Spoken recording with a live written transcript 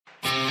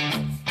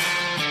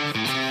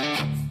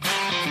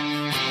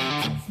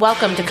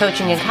Welcome to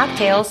Coaching and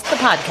Cocktails, the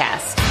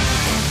podcast.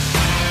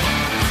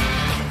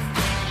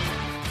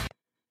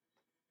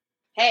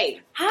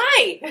 Hey.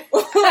 Hi.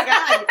 Oh my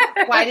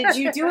God. Why did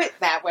you do it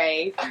that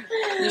way?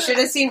 You should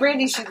have seen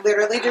Brandy. She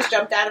literally just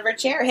jumped out of her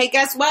chair. Hey,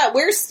 guess what?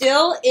 We're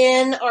still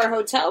in our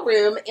hotel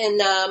room in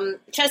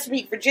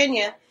Chesapeake,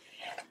 Virginia.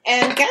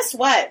 And guess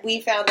what?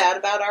 We found out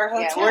about our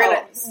hotel.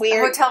 Yeah, we're in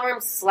a hotel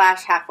room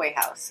 / halfway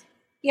house.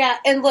 Yeah,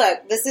 and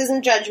look, this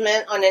isn't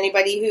judgment on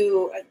anybody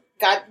who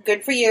got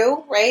good for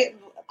you, right?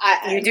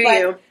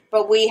 You.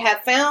 But we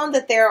have found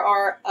that there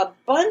are a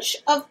bunch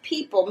of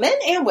people, men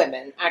and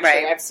women,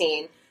 actually, Right. I've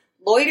seen,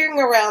 loitering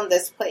around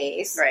this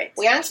place. Right.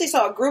 We actually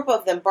saw a group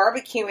of them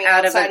barbecuing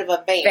outside of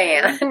a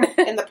van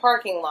in the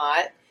parking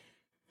lot.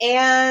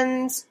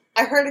 And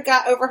I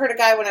overheard a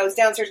guy when I was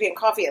downstairs getting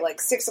coffee at like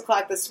 6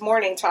 o'clock this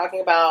morning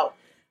talking about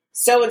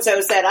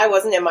so-and-so said I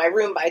wasn't in my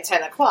room by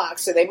 10 o'clock.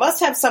 So they must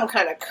have some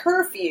kind of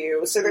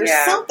curfew. So there's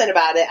something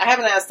about it. I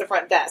haven't asked the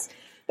front desk.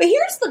 But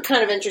here's the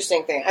kind of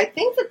interesting thing. I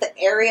think that the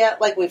area,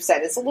 like we've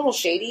said, is a little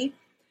shady.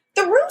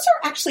 The rooms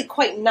are actually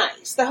quite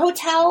nice. The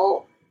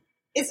hotel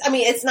is,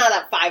 it's not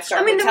a 5-star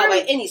hotel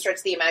by any stretch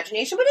of the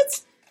imagination,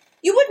 but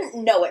you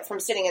wouldn't know it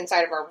from sitting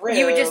inside of our room.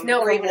 You would just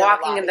know from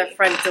walking in the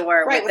front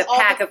door with the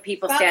pack of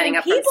people standing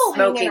up and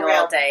smoking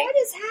all day. What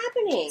is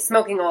happening?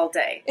 Smoking all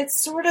day. It's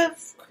sort of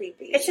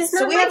creepy. It's just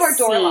not my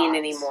scene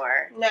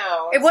anymore.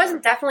 No. It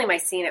wasn't definitely my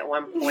scene at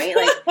one point.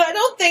 I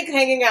don't think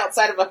hanging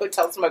outside of a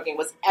hotel smoking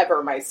was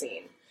ever my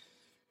scene.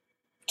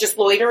 Just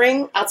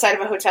loitering outside of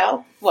a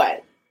hotel?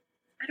 What?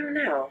 I don't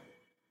know.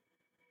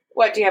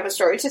 What, do you have a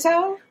story to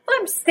tell? Well,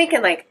 I'm just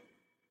thinking,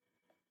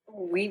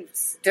 we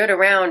stood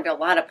around a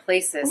lot of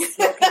places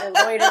smoking and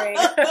loitering.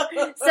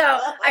 So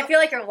I feel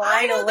like you're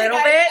lying a little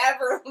bit. I've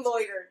ever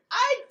loitered.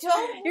 I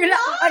don't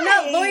I'm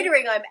not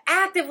loitering. I'm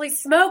actively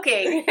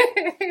smoking.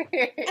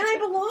 And I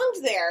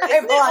belonged there.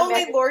 Isn't it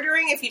only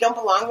loitering if you don't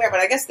belong there? But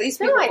I guess these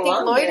people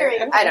belong loitering.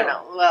 there. I don't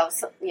know. Well,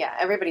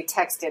 everybody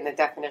text in the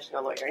definition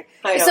of loitering.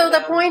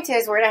 The point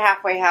is, we're at a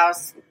halfway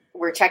house.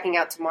 We're checking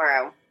out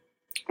tomorrow.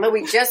 But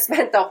we just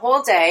spent the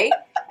whole day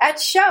at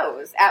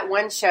shows, at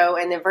one show,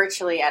 and then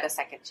virtually at a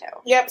second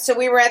show. Yep, so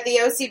we were at the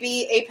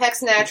OCB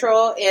Apex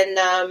Natural in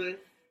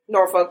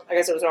Norfolk. I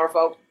guess it was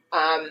Norfolk.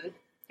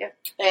 Yep.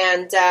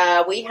 And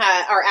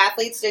our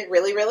athletes did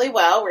really, really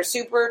well. We're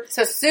super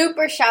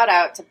shout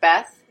out to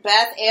Beth,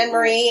 Anne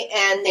Marie,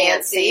 and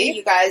Nancy.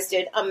 You guys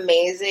did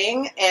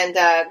amazing. And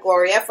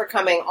Gloria for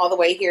coming all the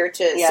way here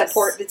to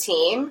support the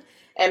team,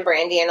 and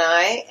Brandy and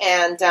I.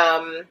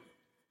 And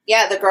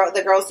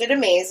the girls did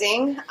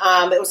amazing.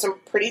 It was some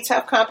pretty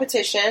tough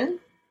competition,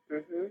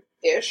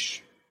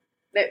 ish.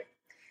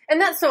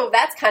 And that's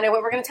kind of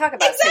what we're going to talk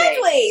about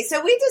today.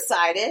 So we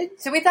decided.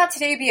 So we thought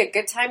today would be a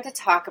good time to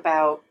talk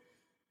about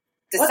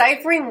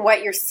deciphering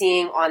what you're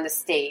seeing on the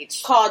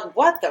stage. Called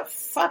What the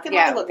Fuck Am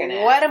I Looking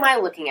At? What am I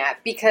looking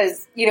at?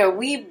 Because,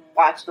 we've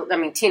watched,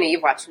 Tina,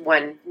 you've watched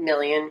 1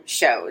 million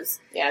shows.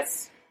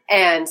 Yes.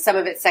 And some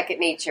of it's second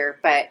nature,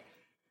 but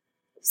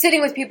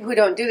sitting with people who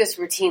don't do this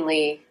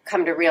routinely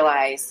come to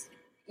realize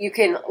you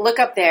can look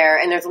up there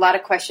and there's a lot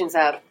of questions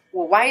of,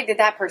 well, why did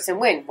that person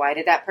win? Why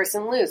did that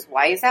person lose?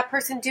 Why is that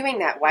person doing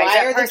that? Why is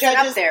that person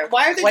up there?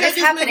 Why are the what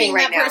judges moving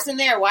that person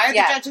there? Why are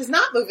the judges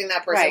not moving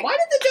that person? Right. Why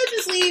did the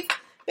judges leave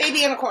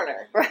baby in a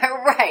corner?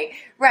 Right.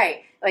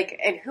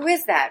 And who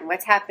is that? And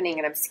what's happening?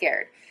 And I'm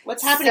scared.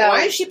 What's happening?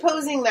 Why is she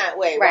posing that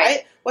way?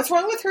 Right. What's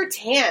wrong with her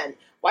tan?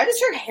 Why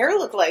does her hair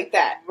look like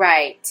that?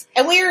 Right.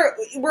 And we're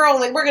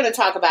going to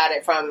talk about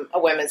it from a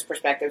women's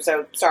perspective.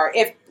 So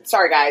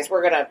sorry guys,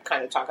 we're going to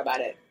kind of talk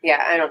about it.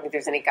 Yeah, I don't think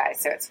there's any guys,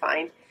 so it's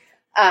fine.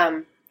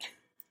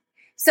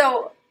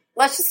 So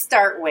let's just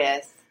start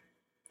with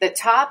the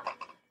top.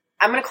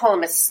 I'm going to call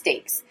them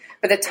mistakes,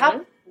 but the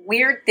top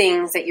weird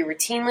things that you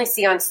routinely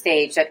see on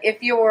stage. That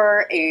if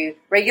you're a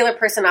regular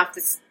person off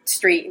the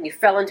street and you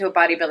fell into a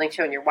bodybuilding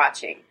show and you're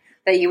watching,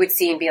 that you would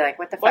see and be like,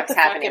 "What the fuck's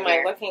happening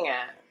here?" What the fuck am I looking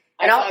at?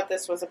 I thought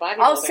this was a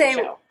bodybuilding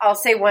show. I'll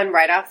say one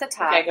right off the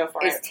top. Okay, go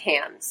for is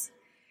tans.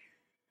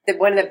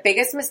 One of the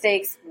biggest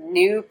mistakes,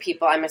 new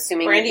people, I'm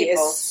assuming Brandy new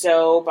people. is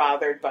so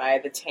bothered by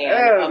the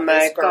tan of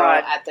this girl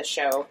at the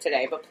show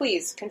today. But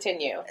please,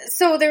 continue.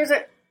 So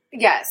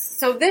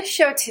So this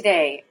show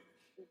today,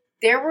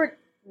 there were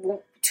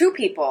 2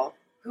 people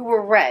who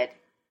were red.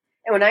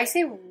 And when I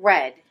say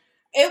red...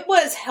 It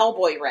was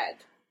Hellboy red.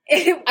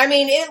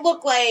 It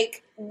looked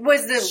like...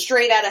 Was the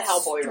straight out of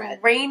Hellboy red.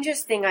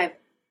 Strangest thing I've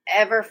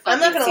ever fucking seen. I'm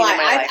not going to lie,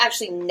 I've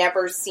actually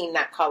never seen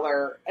that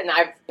color, and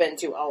I've been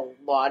to a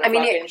lot of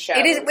fucking shows.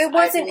 It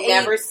wasn't I've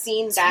never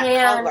seen that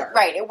color.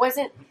 Right, it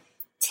wasn't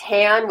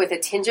tan with a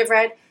tinge of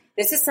red.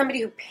 This is somebody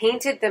who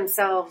painted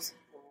themselves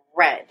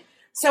red.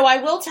 So I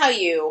will tell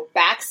you,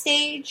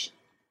 backstage,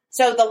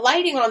 so the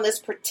lighting on this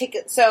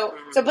particular,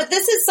 but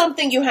this is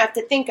something you have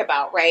to think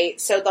about, right?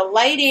 So the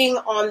lighting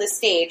on the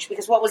stage,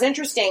 because what was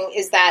interesting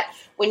is that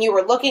when you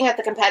were looking at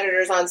the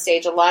competitors on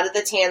stage, a lot of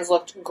the tans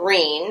looked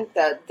green.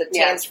 The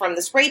tans from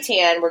the spray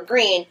tan were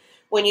green.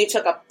 When you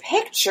took a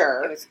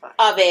picture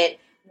of it,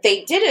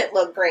 they didn't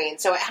look green.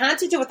 So it had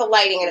to do with the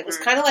lighting, and it was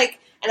kind of like,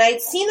 and I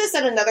had seen this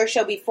at another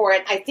show before,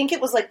 and I think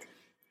it was like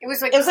a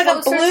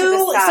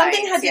blue,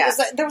 something had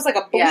to, there was like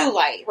a blue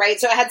light, right?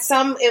 So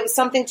it was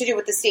something to do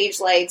with the stage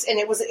lights, and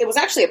it was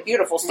actually a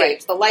beautiful stage.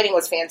 Right. The lighting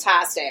was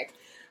fantastic.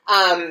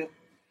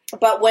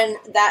 But when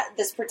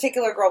this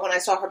particular girl, when I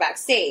saw her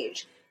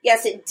backstage,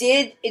 yes,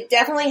 it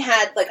definitely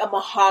had like a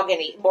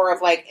mahogany, more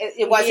of like,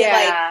 it wasn't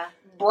like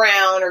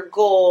brown or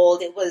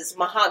gold, it was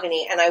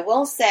mahogany. And I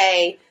will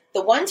say,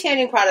 the one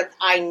tanning product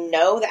I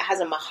know that has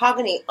a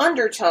mahogany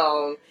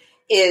undertone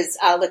is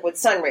Liquid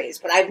Sun Rays,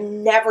 but I've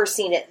never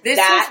seen it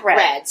that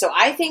red. So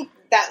I think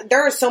that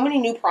there are so many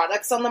new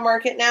products on the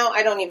market now,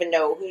 I don't even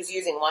know who's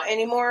using what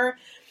anymore.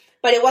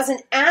 But it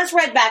wasn't as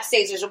red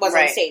backstage as it was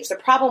on stage. The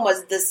problem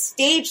was the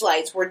stage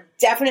lights were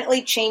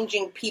definitely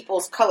changing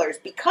people's colors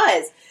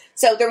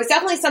so there was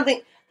definitely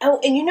something. Oh,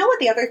 and you know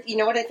what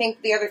I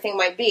think the other thing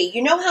might be?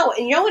 You know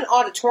in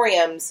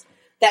auditoriums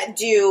that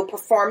do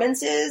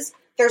performances,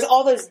 there's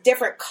all those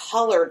different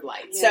colored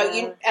lights. Yeah.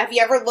 So have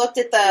you ever looked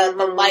at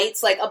the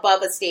lights like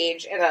above a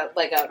stage in a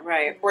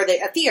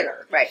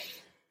theater? Right.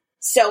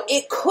 So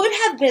it could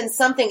have been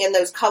something in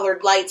those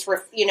colored lights,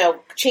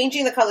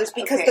 changing the colors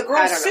because the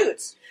girls'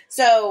 suits.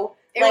 So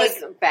it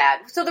was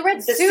bad. So the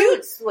red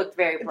suits looked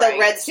very bright. The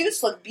red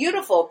suits looked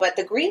beautiful, but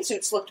the green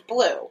suits looked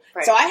blue.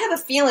 Right. So I have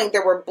a feeling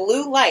there were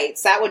blue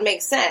lights. That would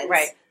make sense.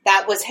 Right.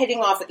 That was hitting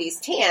off of these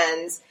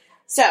tans.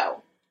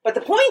 So, but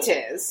the point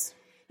is...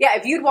 Yeah,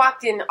 if you'd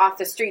walked in off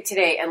the street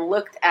today and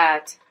looked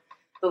at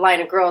the line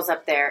of girls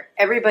up there,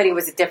 everybody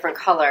was a different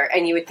color,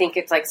 and you would think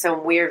it's like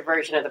some weird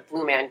version of the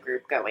Blue Man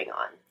Group going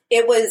on.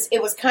 It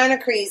was kind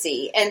of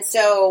crazy. And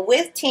so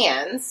with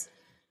tans...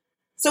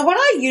 So what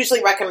I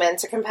usually recommend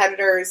to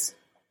competitors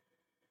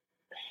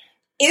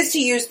is to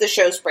use the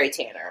Show Spray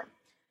Tanner.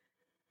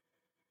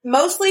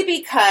 Mostly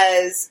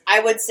because I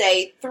would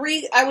say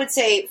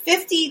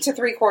 50 to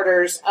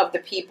 3/4 of the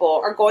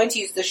people are going to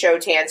use the Show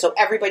Tan, so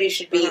everybody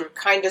should be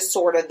kind of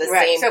sort of the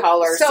same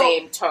color,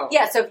 same tone.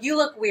 Yeah, so if you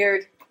look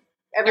weird,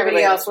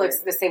 everybody else looks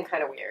the same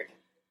kind of weird.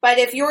 But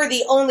if you're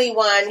the only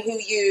one who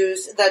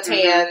used the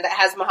tan that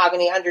has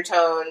mahogany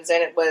undertones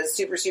and it was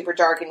super, super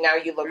dark and now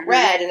you look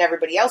red and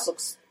everybody else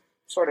looks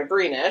sort of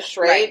greenish,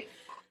 right?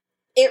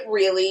 It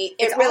really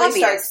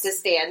starts to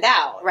stand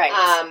out. Right.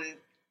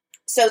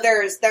 So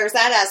there's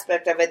that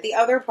aspect of it. The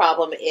other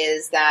problem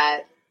is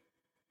that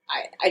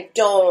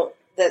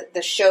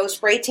the Show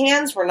Spray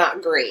Tans were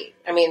not great.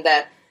 I mean,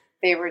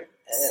 they were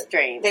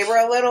strange. They were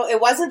it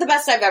wasn't the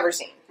best I've ever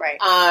seen. Right.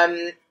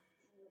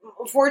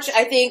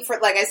 Fortunately, I think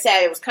like I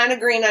said, it was kind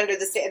of green under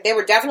the stage. They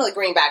were definitely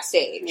green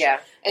backstage. Yeah.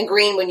 And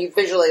green when you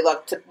visually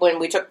looked, when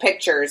we took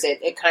pictures,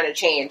 it kind of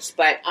changed.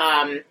 But,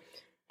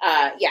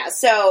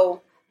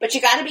 but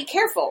you got to be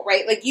careful,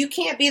 right? Like, you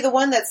can't be the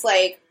one that's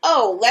like,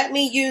 oh, let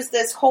me use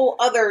this whole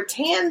other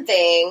tan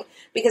thing,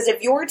 because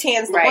if your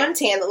tan's the one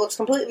tan that looks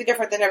completely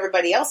different than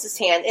everybody else's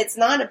tan, it's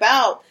not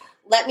about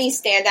let me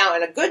stand out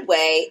in a good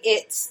way.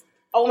 It's,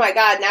 oh my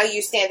God, now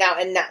you stand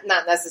out and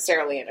not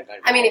necessarily in a good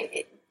way. I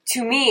mean,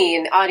 to me,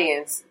 in the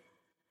audience,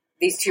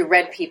 these two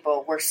red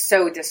people were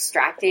so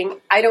distracting.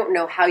 I don't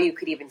know how you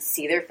could even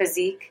see their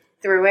physique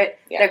through it.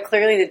 Yeah. Now,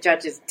 clearly the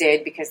judges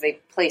did because they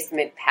placed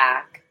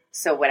mid-pack,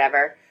 so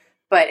whatever.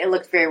 But it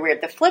looked very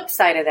weird. The flip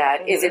side of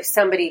that is if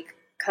somebody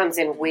comes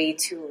in way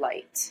too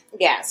light.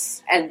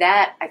 Yes. And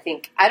that,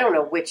 I don't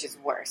know which is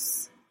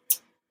worse.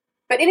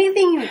 But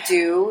anything you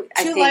do,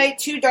 too light,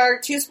 too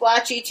dark, too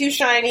splotchy, too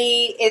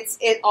shiny,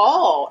 it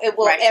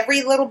will,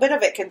 every little bit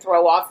of it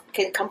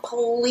can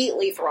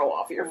completely throw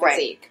off your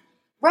physique.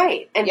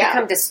 Right. And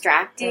become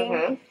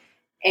distracting.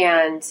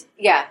 And,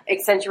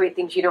 accentuate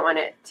things you don't want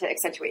it to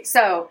accentuate.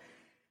 So,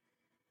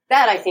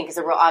 that I think is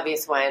a real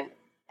obvious one.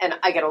 And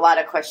I get a lot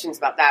of questions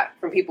about that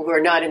from people who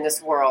are not in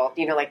this world.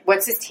 You know, like,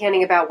 what's this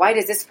tanning about? Why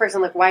does this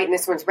person look white and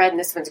this one's red and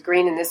this one's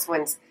green and this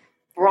one's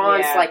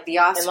bronze, like the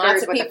Oscars? And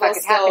lots of what people the fuck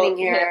is happening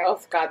here? Oh,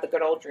 God, the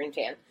good old dream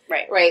tan.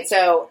 Right.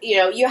 So,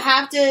 you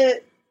have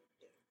to,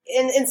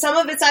 and some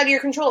of it's out of your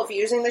control. If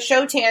you're using the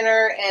Show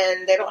Tanner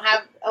and they don't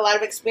have a lot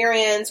of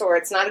experience or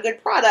it's not a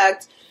good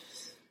product,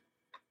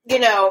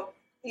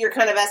 you're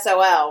kind of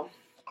SOL.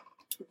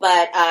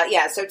 But,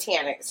 so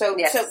tanning. So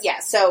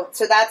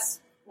that's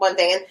one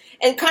thing.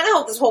 And kind of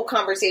how this whole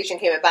conversation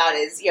came about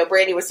is,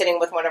 Brandy was sitting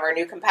with one of our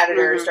new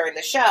competitors during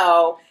the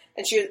show,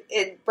 and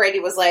Brandy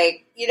was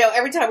like,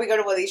 every time we go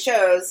to one of these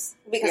shows,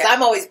 because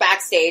I'm always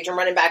backstage and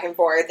running back and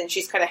forth, and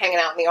she's kind of hanging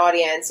out in the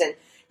audience, and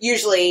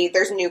usually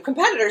there's new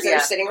competitors that are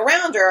sitting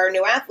around her, or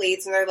new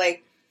athletes, and they're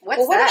like, what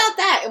about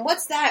that? And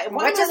what's that? And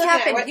what just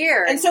happened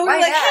here? And so we were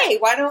like, hey,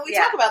 why don't we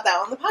talk about that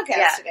on the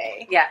podcast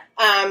today? Yeah.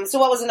 So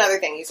what was another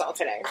thing you saw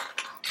today?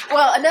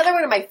 Well, another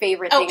one of my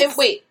favorite things. Oh, and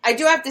wait, I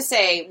do have to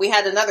say, we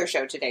had another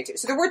show today, too.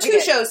 So there were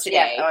 2 shows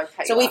today. Yeah.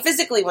 So we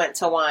physically went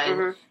to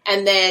one.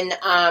 And then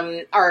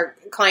our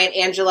client,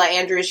 Angela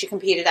Andrews, she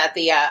competed at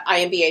the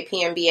IMBA,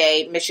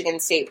 PMBA, Michigan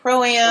State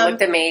Pro-Am.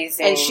 Looked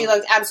amazing. And she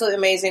looked absolutely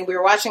amazing. We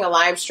were watching a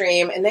live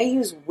stream, and they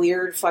used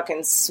weird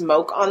fucking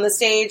smoke on the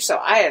stage, so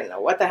I didn't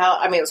know what the hell.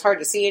 I mean, it was hard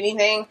to see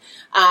anything.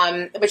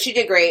 But she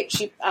did great.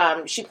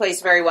 She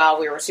placed very well.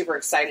 We were super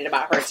excited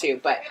about her, too.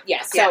 But,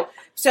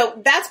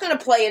 So that's going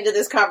to play into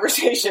this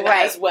conversation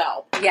as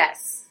well.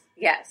 Yes.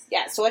 Yeah,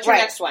 so what's your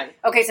next one?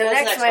 Okay, so the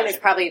next one is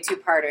probably a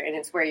 2-parter, and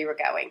it's where you were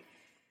going.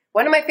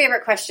 One of my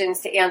favorite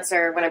questions to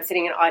answer when I'm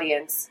sitting in an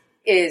audience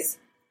is,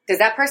 does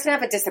that person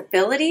have a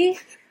disability?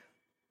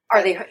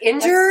 Are they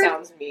injured?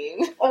 That sounds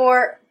mean.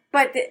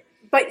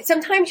 But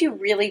sometimes you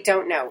really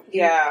don't know.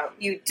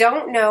 You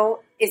don't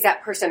know, is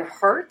that person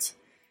hurt?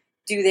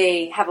 Do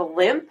they have a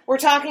limp? We're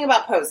talking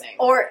about posing.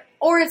 Or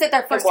is it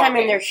their first time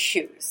in their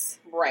shoes?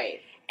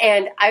 Right.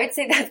 And I would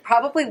say that's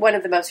probably one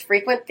of the most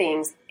frequent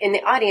things in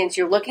the audience.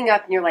 You're looking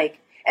up and you're like,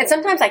 and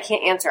sometimes I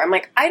can't answer. I'm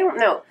like, I don't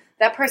know.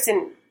 That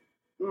person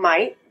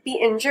might be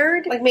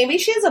injured. Like maybe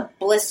she has a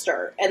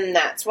blister and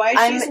that's why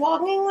she's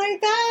walking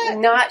like that?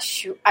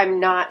 I'm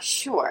not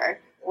sure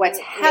what's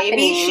happening.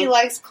 Maybe she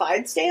likes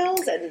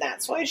Clydesdales and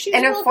that's why she's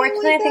walking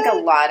unfortunately, like I think that? a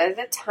lot of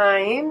the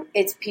time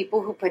it's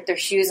people who put their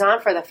shoes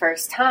on for the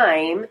first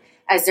time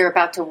as they're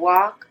about to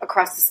walk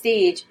across the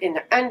stage in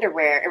their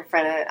underwear in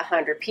front of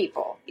 100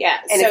 people. Yeah,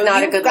 and so it's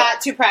not you've a good got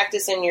look. to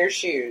practice in your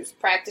shoes.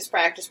 Practice,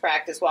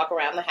 walk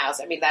around the house.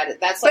 I mean,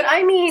 that's but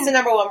I mean, it's the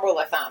number one rule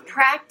of thumb.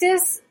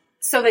 Practice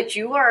so that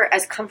you are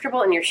as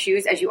comfortable in your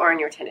shoes as you are in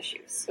your tennis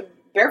shoes.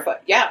 Barefoot,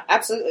 yeah,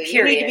 absolutely.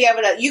 Period. You need to be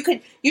able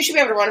to. You should be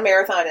able to run a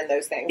marathon in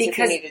those things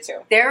because if you needed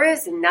to. There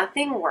is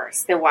nothing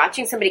worse than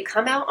watching somebody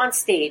come out on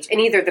stage and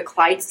either the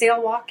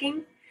Clydesdale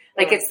walking.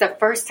 Like, it's the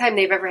first time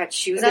they've ever had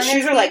shoes on their feet. The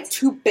shoes are, like,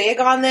 too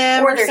big on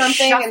them or they're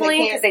something.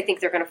 Shuffling because they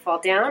think they're going to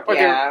fall down.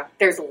 Or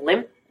there's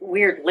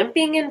weird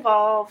limping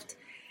involved.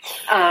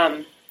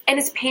 And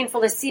it's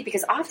painful to see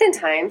because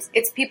oftentimes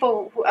it's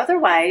people who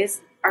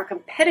otherwise are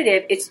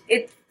competitive. It's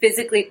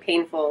physically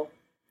painful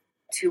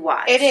to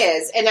watch. It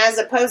is. And as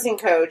a posing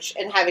coach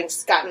and having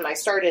gotten I got my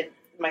started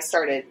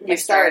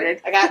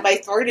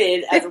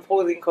as a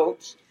posing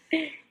coach.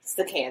 It's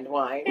the canned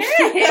wine.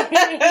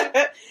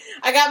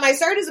 I got my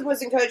start as a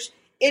posing coach.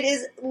 It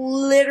is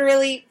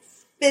literally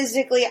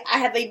physically, I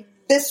have a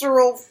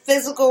visceral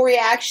physical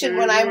reaction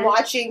when I'm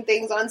watching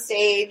things on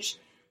stage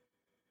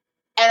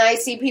and I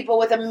see people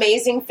with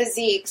amazing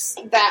physiques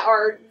that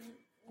are,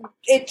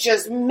 it's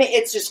just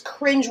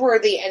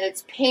cringeworthy and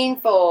it's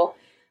painful.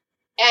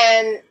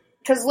 And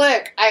because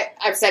look,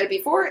 I've said it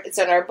before, it's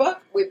in our book.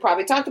 We've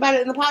probably talked about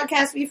it in the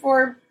podcast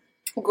before.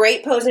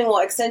 Great posing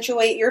will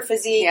accentuate your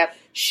physique. Yep.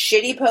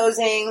 Shitty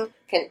posing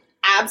can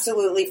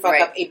absolutely fuck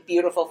up a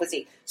beautiful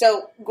physique.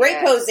 So great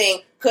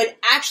posing could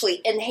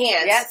actually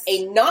enhance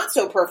a not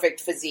so perfect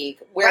physique,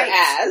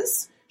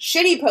 whereas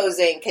shitty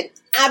posing can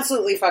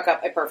absolutely fuck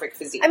up a perfect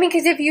physique. I mean,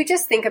 because if you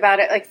just think about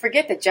it, like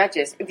forget the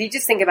judges. If you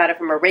just think about it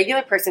from a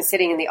regular person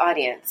sitting in the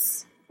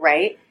audience,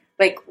 right?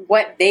 Like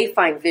what they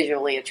find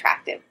visually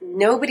attractive.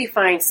 Nobody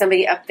finds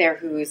somebody up there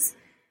who's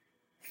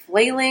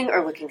flailing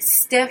or looking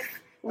stiff.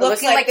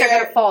 Looks like they're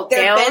going to fall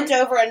down. They're bent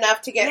over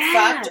enough to get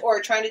fucked or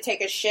trying to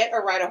take a shit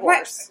or ride a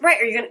horse.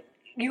 Right. Or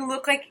you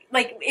look like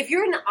if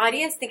you're in the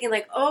audience thinking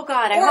like, oh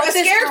God, I or hope a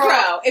this scarecrow.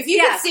 girl... If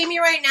you could see me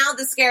right now,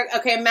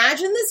 okay,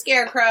 imagine the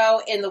scarecrow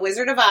in The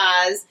Wizard of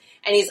Oz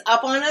and he's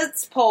up on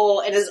his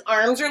pole and his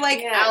arms are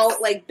out,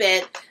 like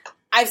bent.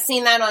 I've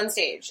seen that on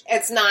stage.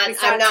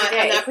 I'm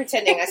not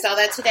pretending. I saw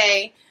that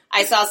today.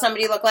 I saw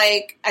somebody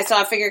I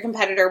saw a figure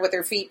competitor with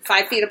her feet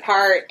 5 feet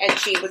apart and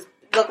she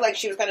looked like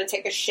she was going to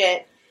take a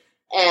shit.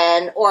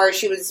 Or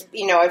she was,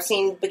 I've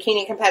seen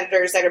bikini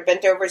competitors that are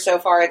bent over so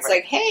far. It's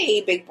like, hey,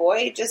 big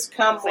boy, just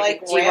come ram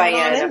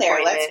on in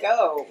there. Let's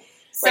go.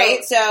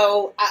 Right?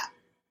 So,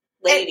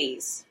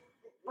 ladies,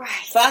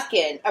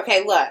 fucking,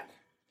 okay, look,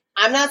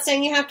 I'm not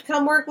saying you have to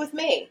come work with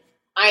me.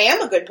 I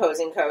am a good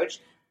posing coach.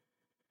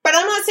 But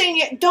I'm not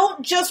saying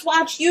don't just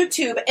watch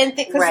YouTube and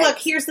think, because look,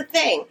 here's the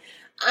thing.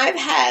 I've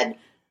had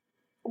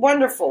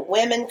wonderful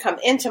women come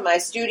into my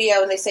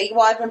studio and they say,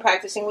 well, I've been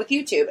practicing with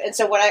YouTube. And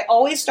so what I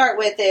always start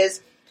with is,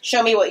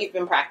 show me what you've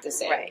been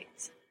practicing. Right.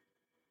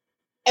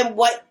 And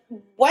what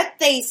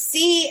they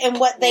see and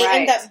what they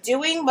end up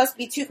doing must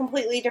be two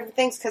completely different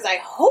things, because I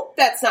hope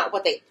that's not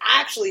what they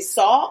actually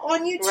saw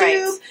on YouTube.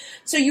 Right.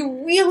 So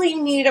you really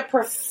need a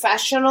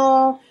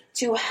professional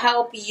to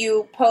help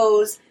you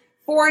pose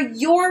for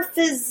your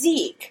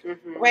physique,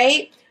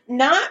 right?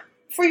 Not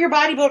for your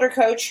bodybuilder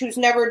coach who's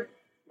never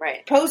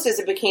posed as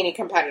a bikini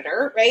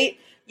competitor, right?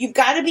 You've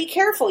got to be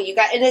careful.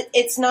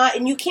 It's not,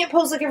 and you can't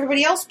pose like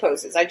everybody else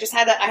poses. I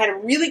had a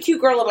really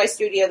cute girl in my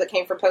studio that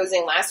came for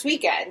posing last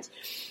weekend,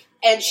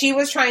 and she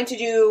was trying to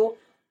do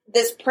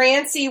this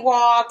prancy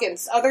walk and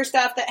other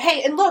stuff that,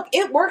 hey, and look,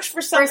 it works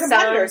for some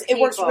competitors. It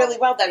works really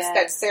well.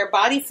 That's their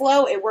body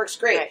flow. It works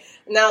great. Right.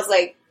 And I was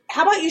like,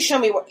 how about you show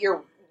me what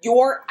your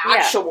your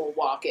actual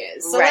walk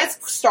is. So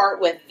let's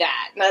start with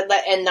that,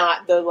 and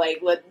not the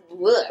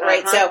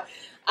right? So,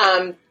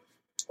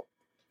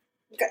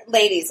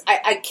 ladies,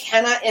 I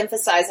cannot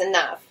emphasize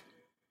enough.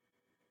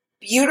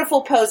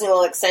 Beautiful posing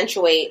will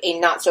accentuate a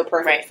not so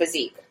perfect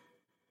physique.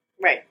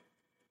 Right.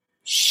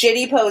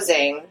 Shitty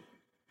posing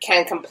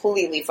can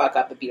completely fuck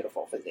up a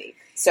beautiful physique.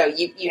 So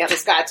you've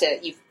just got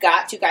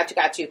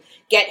to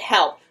get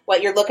help.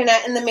 What you're looking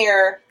at in the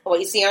mirror, what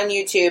you see on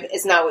YouTube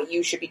is not what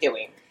you should be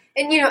doing.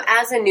 And,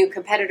 as a new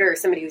competitor or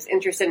somebody who's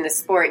interested in the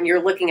sport and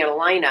you're looking at a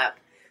lineup,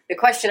 the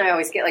question I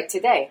always get, like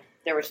today,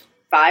 there was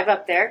 5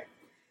 up there.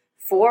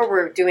 4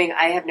 were doing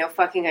I have no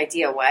fucking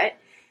idea what.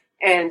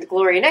 And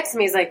Gloria next to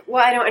me is like,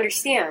 well, I don't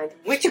understand.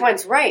 Which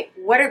one's right?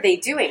 What are they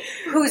doing?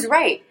 Who's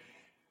right?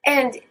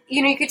 And,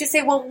 you could just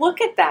say, well,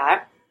 look at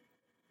that.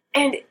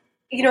 And,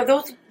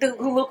 those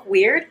who look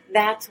weird,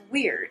 that's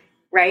weird,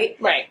 right?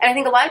 Right. And I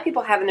think a lot of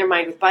people have in their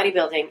mind with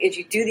bodybuilding is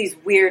you do these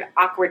weird,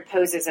 awkward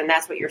poses, and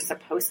that's what you're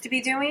supposed to be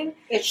doing.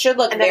 It should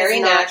look very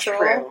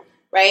natural,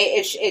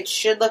 right? It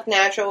should look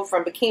natural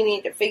from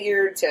bikini to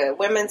figure to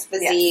women's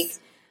physique.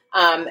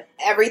 Yes.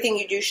 Everything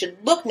you do should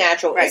look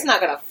natural. Right. It's not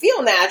going to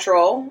feel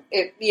natural,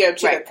 to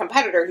the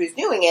competitor who's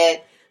doing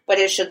it, but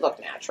it should look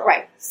natural.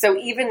 Right. So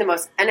even the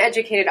most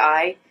uneducated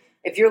eye,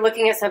 if you're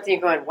looking at something and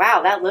going,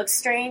 wow, that looks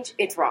strange,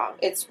 it's wrong.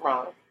 It's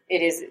wrong.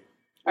 It is.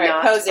 All right,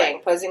 posing.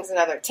 Right. Posing's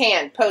another.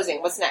 Tan,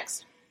 posing. What's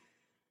next?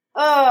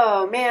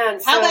 Oh,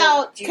 man. How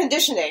about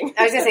conditioning?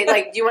 I was going to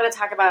say, do you want to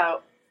talk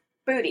about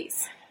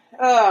booties?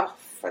 Oh,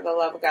 for the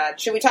love of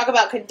God. Should we talk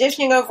about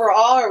conditioning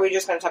overall, or are we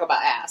just going to talk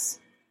about ass?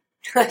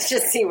 Let's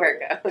just see where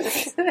it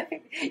goes.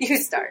 You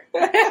start.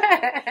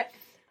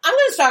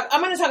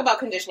 I'm going to talk about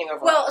conditioning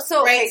overall. Well,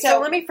 so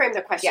let me frame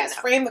the question. Yes,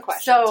 frame the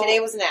question. So,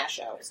 today was an ass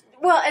show.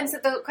 Well, and so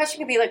the question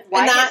could be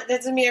why? And that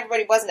doesn't mean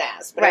everybody was an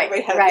ass, but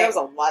everybody had there was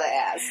a lot of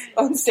ass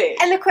on stage.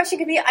 And the question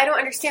could be, I don't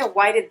understand,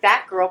 why did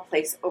that girl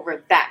place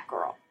over that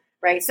girl,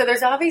 right? So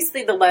there's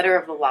obviously the letter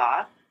of the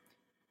law,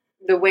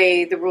 the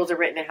way the rules are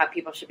written and how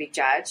people should be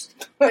judged.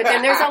 But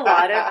then there's a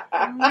lot of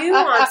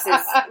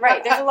nuances,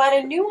 right? There's a lot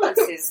of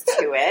nuances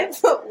to it.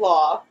 The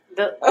law,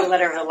 the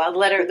letter of the law, the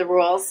letter of the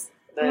rules.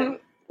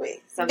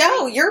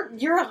 No, you're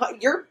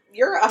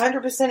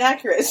 100%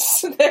 accurate.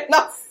 They're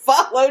not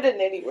followed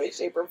in any way,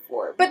 shape, or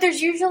form. But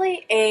there's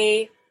usually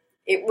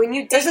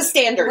there's a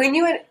standard.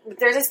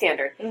 There's a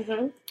standard.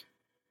 Mm-hmm.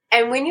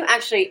 And when you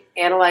actually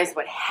analyze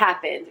what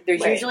happened,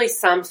 there's usually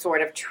some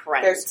sort of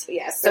trend. There's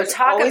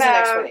always an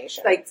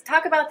explanation.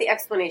 Talk about the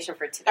explanation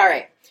for today. All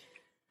right.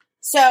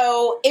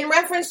 So, in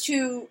reference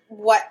to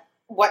what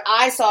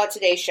I saw at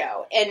today's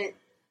show, and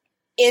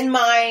in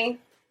my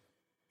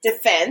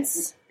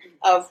defense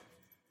of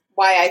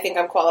why I think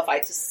I'm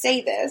qualified to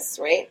say this,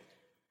 right?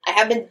 I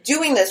have been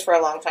doing this for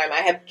a long time.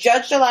 I have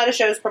judged a lot of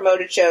shows,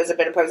 promoted shows. I've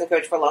been a posing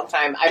coach for a long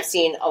time. I've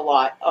seen a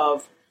lot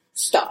of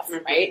stuff,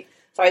 right?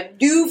 So I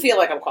do feel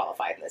like I'm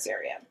qualified in this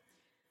area.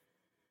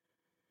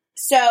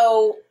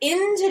 So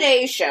in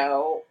today's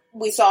show,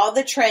 we saw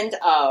the trend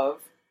of,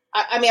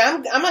 I'm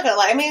not going to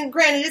lie. I mean,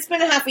 granted, it's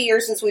been a half a year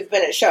since we've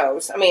been at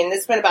shows. I mean,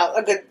 it's been about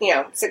a good,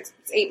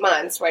 6-8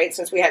 months, right,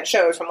 since we had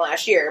shows from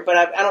last year. But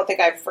I don't think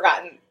I've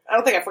forgotten. I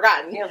don't think I've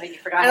forgotten. You don't think you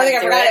forgot? I don't think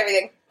I forgot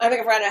everything. I don't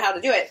think I forgot how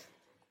to do it.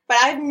 But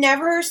I've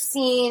never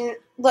seen,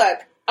 look,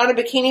 on a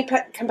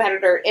bikini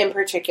competitor in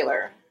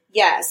particular,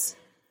 yes,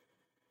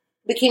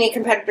 bikini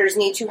competitors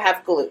need to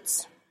have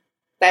glutes.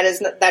 That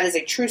is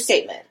a true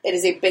statement. It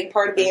is a big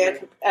part of being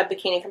a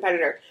bikini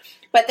competitor.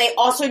 But they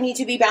also need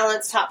to be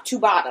balanced top to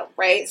bottom,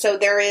 right? So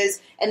there is,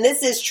 and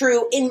this is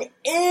true in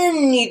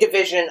any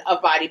division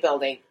of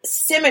bodybuilding,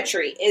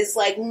 symmetry is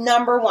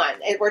number one.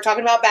 We're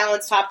talking about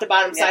balance top to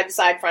bottom, side to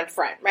side, front to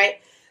front,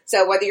 right?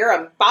 So whether you're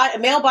a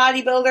male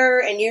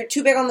bodybuilder and you're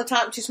too big on the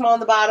top, too small on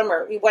the bottom,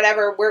 or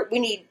whatever, we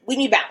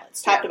need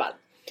balance, top to bottom.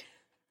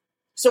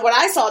 So what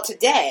I saw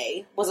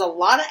today was a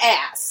lot of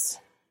ass.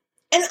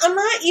 And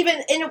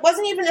it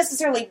wasn't even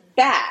necessarily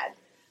bad.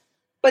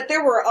 But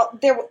there were,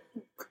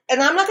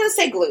 and I'm not going to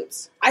say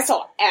glutes. I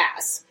saw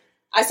ass.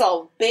 I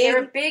saw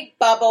big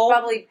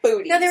bubbly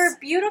booties. No, they were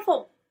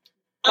beautiful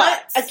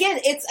butts.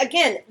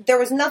 There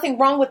was nothing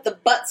wrong with the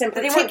butts in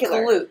particular.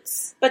 They weren't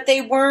glutes. But they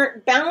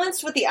weren't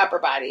balanced with the upper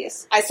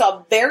bodies. I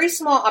saw very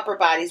small upper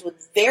bodies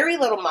with very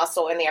little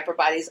muscle in the upper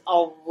bodies,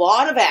 a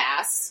lot of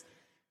ass.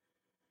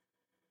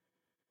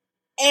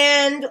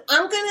 And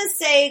I'm going to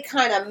say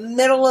kind of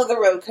middle of the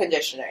road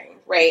conditioning,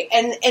 right?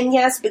 And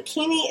yes,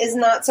 bikini is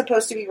not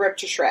supposed to be ripped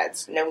to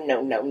shreds.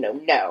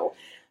 No.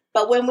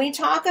 But when we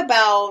talk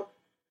about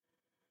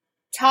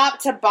top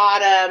to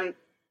bottom,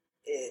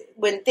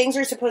 when things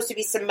are supposed to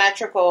be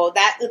symmetrical,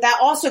 that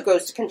also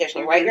goes to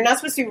conditioning, right? You're not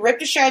supposed to be ripped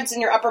to shreds in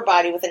your upper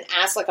body with an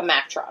ass like a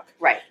Mack truck.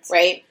 Right.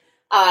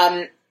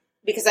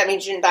 Because that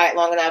means you didn't diet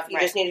long enough. You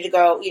just needed to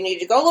go a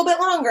little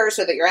bit longer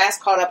so that your ass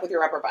caught up with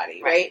your upper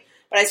body, right?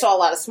 But I saw a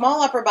lot of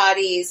small upper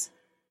bodies,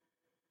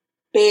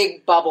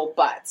 big bubble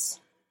butts.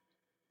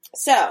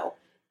 So,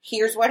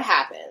 here's what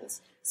happens.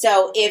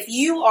 So, if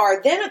you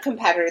are then a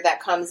competitor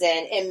that comes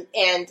in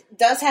and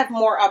does have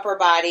more upper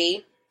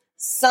body,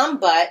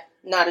 some butt,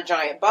 not a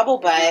giant bubble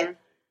butt,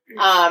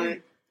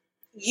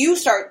 you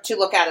start to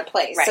look out of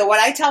place. Right. So what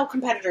I tell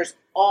competitors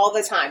all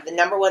the time, the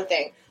number one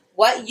thing,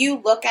 what you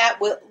look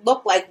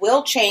like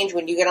will change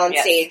when you get on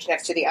stage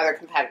next to the other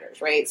competitors,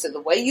 right? So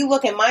the way you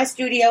look in my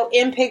studio,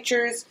 in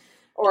pictures,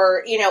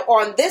 or,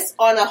 or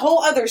on a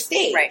whole other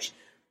stage, right,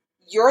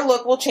 your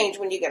look will change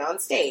when you get on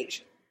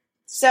stage.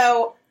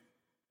 So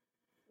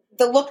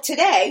the look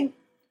today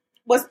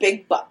was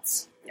big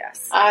butts.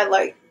 Yes. I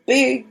like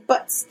big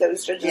butts.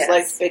 Those judges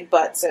liked big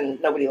butts,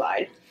 and nobody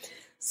lied.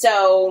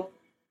 So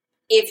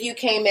if you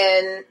came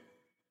in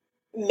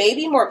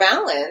maybe more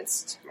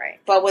balanced, right,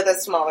 but with a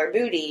smaller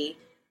booty,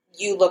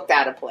 you looked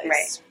out of place.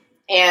 Right.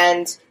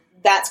 And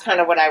that's kind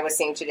of what I was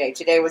seeing today.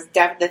 Today was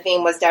the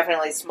theme was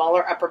definitely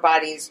smaller upper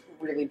bodies,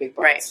 really big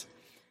butts.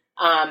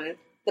 Right.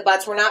 The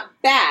butts were not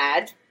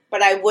bad,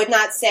 but I would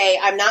not say,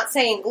 I'm not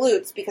saying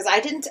glutes because I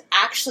didn't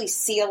actually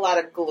see a lot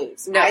of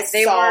glutes. No, I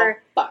saw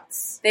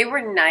butts. They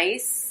were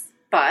nice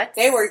butts.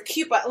 They were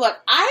cute butts. Look,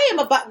 I am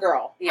a butt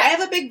girl. Yeah. I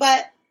have a big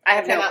butt. I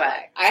have no butt.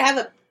 I have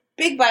a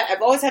big butt.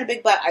 I've always had a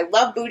big butt. I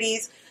love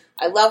booties.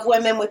 I love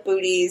women with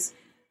booties.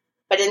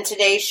 But in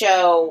today's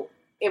show,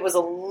 it was a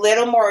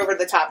little more over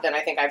the top than I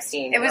think I've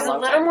seen. It was a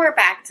little more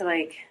back to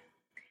like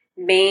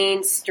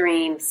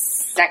mainstream,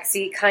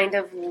 sexy kind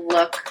of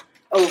look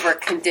over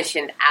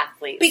conditioned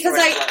athletes.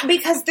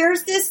 Because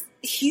there's this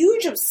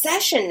huge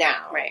obsession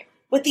now, right,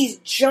 with these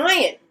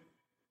giant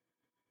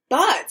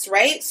butts,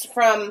 right?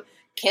 From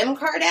Kim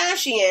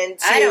Kardashian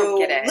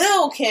to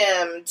Lil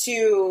Kim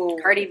to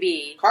Cardi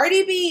B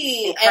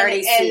and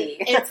Cardi C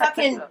and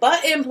fucking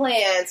butt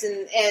implants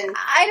and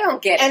I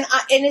don't get it.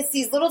 And it's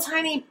these little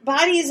tiny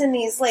bodies and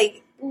these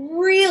like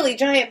really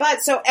giant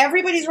butts. So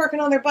everybody's working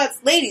on their butts.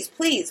 Ladies,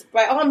 please,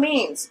 by all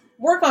means,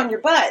 work on your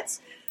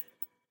butts.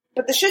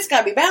 But the shit's got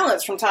to be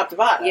balanced from top to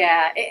bottom.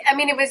 Yeah,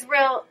 it was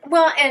real.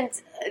 Well, and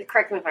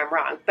correct me if I'm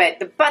wrong, but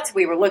the butts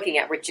we were looking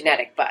at were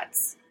genetic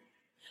butts.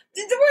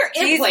 There were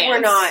implants. These were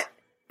not.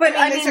 But,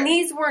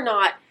 these were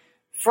not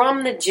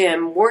from the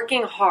gym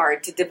working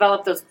hard to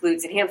develop those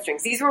glutes and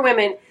hamstrings. These were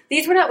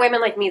not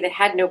women like me that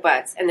had no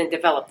butts and then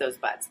developed those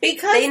butts.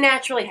 Because they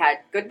naturally had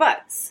good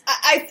butts.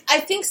 I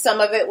think some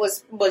of it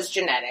was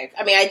genetic.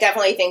 I mean, I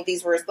definitely think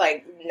these were,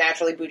 like,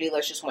 naturally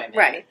bootylicious women.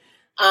 Right.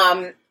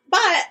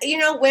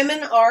 But,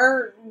 women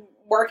are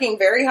working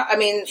very hard. I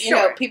mean,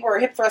 people are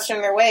hip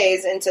thrusting their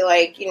ways into,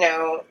 like,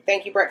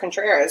 thank you, Brett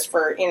Contreras,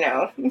 for,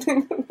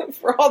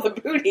 for all the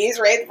booties,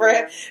 right?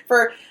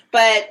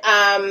 But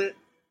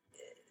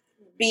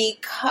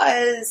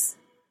because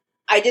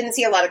I didn't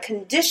see a lot of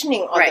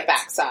conditioning on the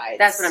backside.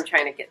 That's what I'm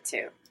trying to get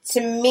to. To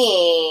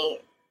me,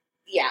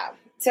 yeah.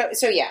 So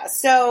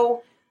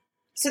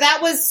that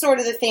was sort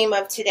of the theme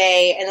of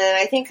today, and then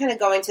I think kind of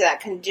going to that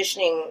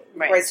conditioning,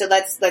 right? So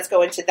let's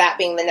go into that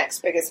being the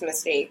next biggest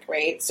mistake,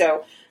 right?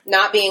 So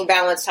not being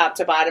balanced top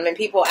to bottom, and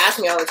people ask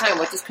me all the time,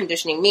 what does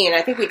conditioning mean? And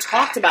I think we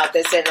talked about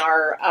this in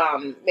our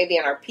maybe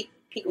in our peak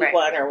week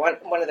one or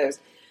one of those.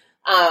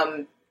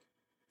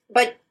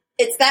 But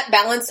it's that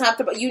balance top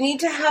to bottom. You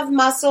need to have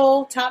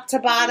muscle top to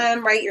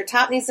bottom, right? Your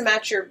top needs to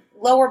match your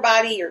lower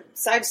body, your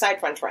side,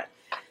 front.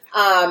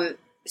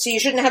 So you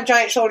shouldn't have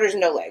giant shoulders and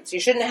no legs. You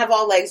shouldn't have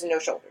all legs and no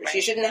shoulders. Right.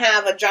 You shouldn't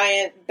have a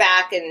giant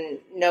back and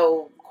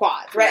no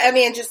quads, right? I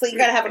mean, just you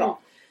got to have it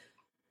all.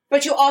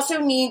 But you also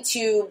need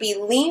to be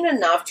lean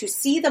enough to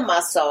see the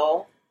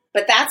muscle,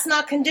 but that's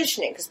not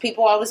conditioning, because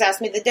people always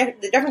ask me the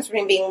difference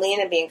between being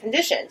lean and being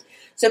conditioned.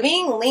 So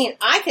being lean,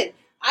 I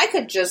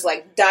could just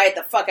like diet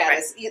the fuck out of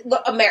this.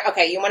 Look,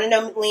 okay, you want to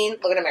know lean?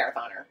 Look at a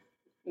marathoner.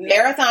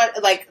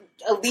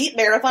 Elite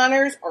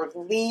marathoners are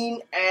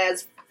lean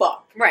as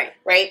fuck. Right.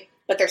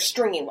 But they're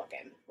stringy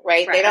looking,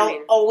 right? They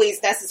don't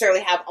always necessarily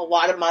have a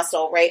lot of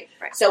muscle, right?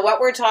 So what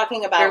we're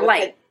talking about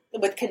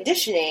with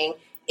conditioning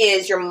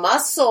is your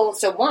muscle.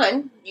 So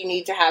one, you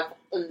need to have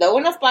low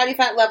enough body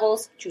fat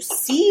levels to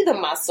see the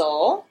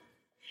muscle.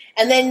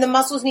 And then the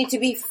muscles need to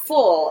be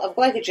full of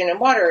glycogen and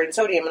water and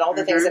sodium and all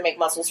the things that make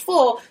muscles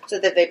full, so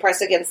that they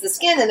press against the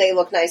skin and they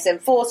look nice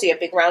and full. So you have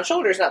big round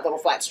shoulders, not little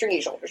flat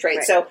stringy shoulders,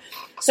 right? So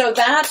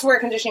that's where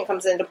conditioning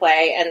comes into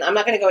play. And I'm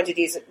not going to go into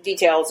these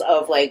details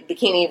of like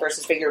bikini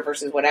versus figure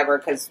versus whatever,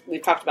 because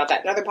we've talked about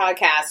that in other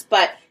podcasts,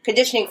 but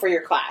conditioning for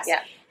your class.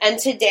 Yeah. And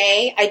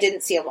today I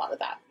didn't see a lot of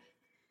that.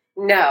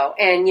 No.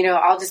 And,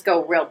 I'll just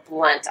go real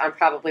blunt on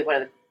probably one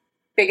of the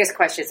biggest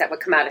questions that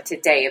would come out of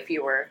today if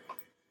you were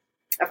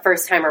a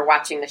first-timer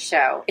watching the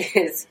show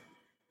is,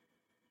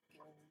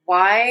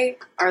 why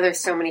are there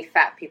so many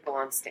fat people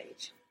on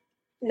stage?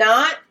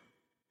 Not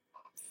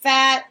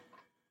fat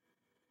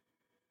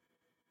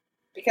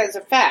because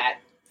of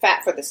fat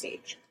for the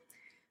stage.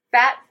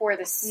 Fat for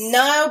the stage.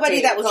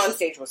 Nobody that was on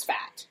stage was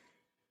fat.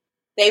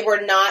 They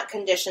were not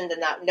conditioned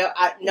enough.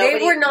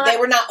 They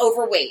were not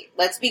overweight.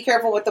 Let's be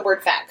careful with the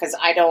word fat, because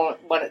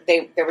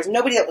there was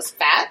nobody that was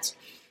fat.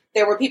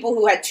 There were people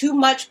who had too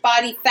much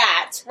body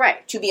fat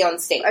to be on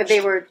stage.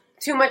 They were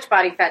too much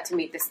body fat to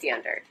meet the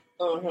standard.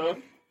 Mm-hmm.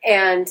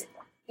 And,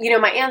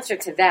 my answer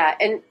to that,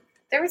 and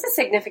there was a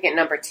significant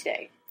number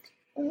today,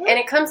 and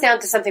it comes down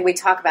to something we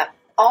talk about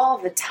all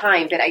the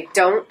time that I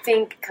don't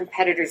think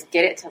competitors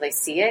get it till they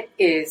see it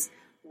is,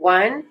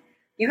 one,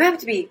 you have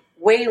to be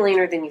way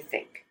leaner than you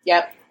think.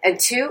 Yep. And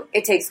two,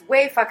 it takes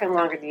way fucking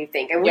longer than you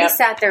think. And we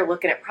sat there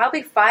looking at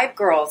probably 5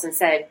 girls and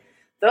said,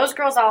 those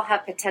girls all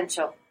have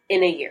potential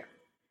in a year.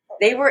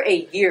 They were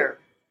a year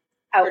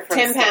out or from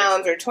 10 stage.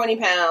 pounds or 20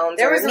 pounds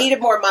There or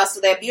needed more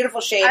muscle. They have beautiful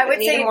shape, I would but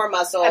needed say more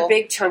muscle. A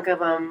big chunk of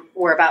them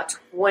were about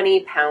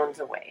 20 pounds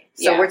away.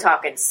 So we're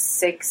talking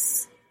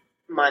 6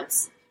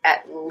 months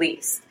at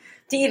least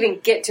to even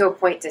get to a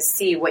point to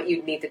see what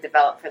you need to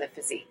develop for the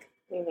physique.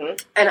 Mm-hmm.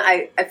 And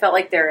I felt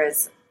like there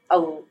is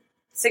a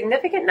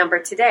significant number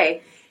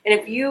today. And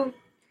if you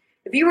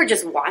were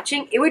just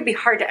watching, it would be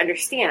hard to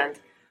understand.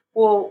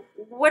 Well,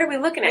 what are we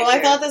looking at? Well, here?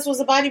 I thought this was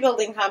a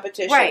bodybuilding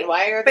competition. Right.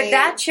 Why are But they?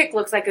 that chick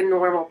looks like a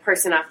normal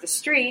person off the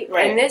street,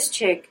 Right. and this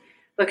chick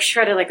looks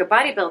shredded like a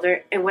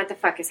bodybuilder. And what the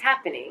fuck is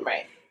happening?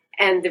 Right.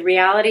 And the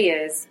reality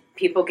is,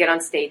 people get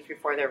on stage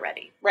before they're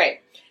ready.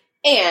 Right.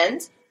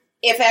 And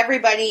if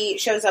everybody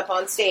shows up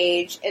on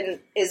stage and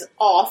is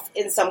off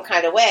in some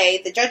kind of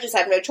way, the judges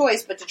have no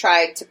choice but to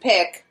try to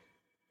pick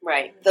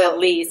the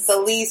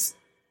least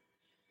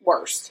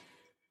worst.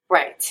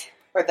 Right.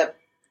 Or the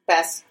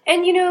best.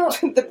 And you know,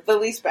 the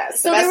least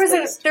best. So the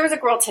best there was a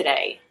girl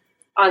today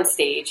on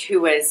stage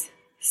who was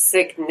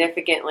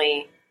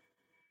significantly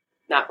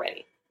not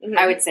ready. Mm-hmm.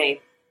 I would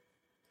say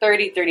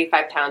 30,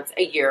 35 pounds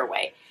a year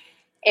away.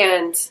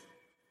 And,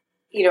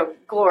 you know,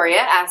 Gloria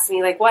asked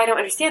me, like, well, I don't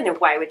understand then.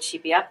 Why would she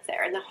be up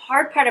there? And the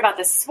hard part about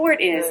this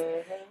sport is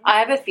I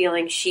have a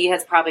feeling she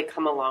has probably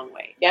come a long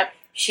way. Yep.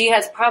 She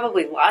has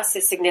probably lost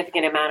a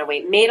significant amount of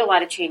weight, made a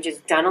lot of changes,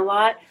 done a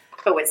lot.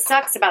 But what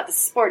sucks about the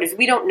sport is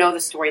we don't know the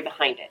story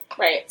behind it.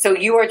 Right. So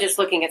you are just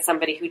looking at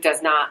somebody who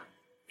does not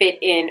fit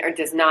in or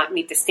does not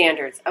meet the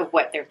standards of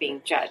what they're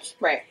being judged.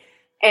 Right.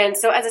 And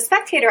so as a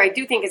spectator, I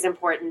do think it's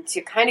important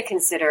to kind of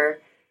consider,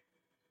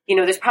 you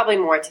know, there's probably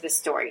more to the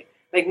story.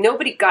 Like,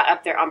 nobody got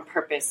up there on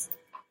purpose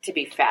to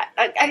be fat.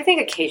 I think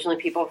occasionally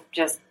people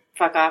just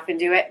fuck off and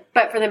do it.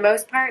 But for the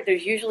most part,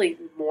 there's usually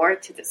more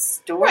to the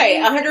story. Right,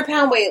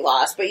 100-pound weight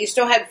loss, but you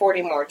still had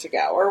 40 more to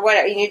go, or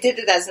whatever. And you did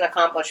it as an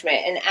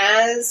accomplishment. And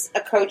as a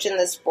coach in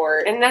the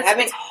sport, and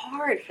it's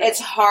hard. It's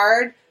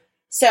hard.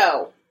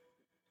 So,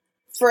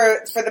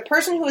 for the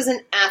person who is an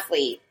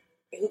athlete,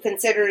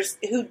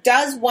 who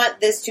does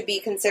want this to be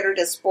considered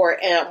a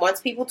sport and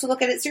wants people to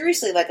look at it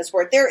seriously like a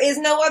sport, there is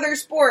no other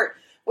sport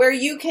where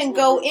you can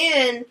go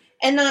in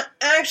and not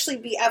actually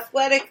be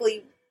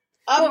athletically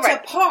up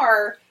to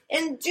par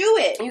and do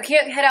it. You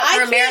can't head out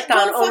for a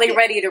marathon only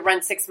ready to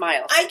run 6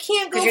 miles. I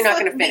can't go because you're not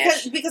going to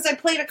finish because I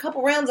played a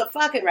couple rounds of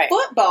fucking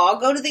football.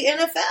 Go to the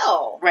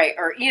NFL, right?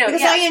 Or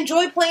because I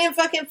enjoy playing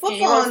fucking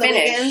football on the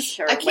weekends.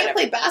 I can't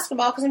play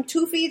basketball because I'm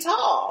 2 feet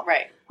tall,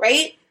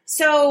 right?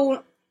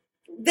 So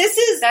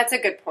that's a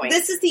good point.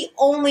 This is the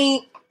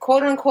only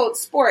quote unquote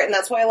sport, and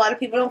that's why a lot of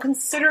people don't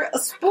consider it a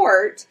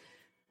sport.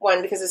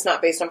 One, because it's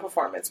not based on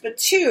performance, but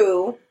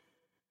two,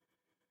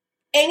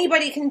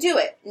 anybody can do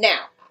it.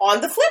 Now, on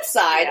the flip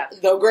side,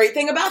 the great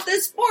thing about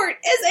this sport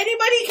is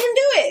anybody can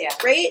do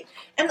it, right?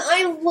 And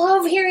I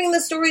love hearing the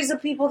stories of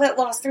people that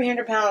lost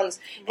 300 pounds.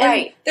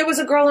 And there was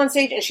a girl on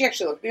stage, and she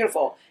actually looked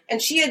beautiful.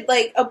 And she had,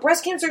 like, a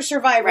breast cancer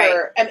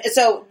survivor. Right. And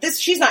so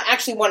she's not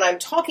actually one I'm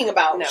talking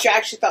about. No. She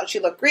actually thought she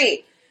looked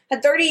great.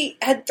 Had 30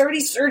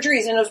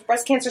 surgeries and was a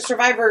breast cancer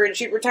survivor, and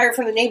she'd retired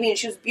from the Navy, and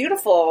she was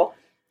beautiful.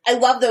 I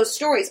love those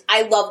stories.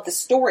 I love the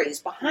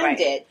stories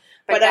behind it.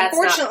 But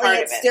unfortunately,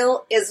 it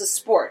still is a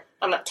sport.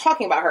 I'm not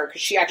talking about her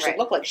because she actually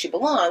looked like she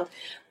belonged.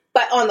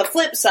 But on the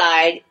flip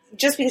side,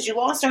 just because you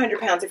lost 100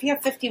 pounds, if you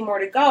have 50 more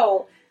to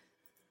go,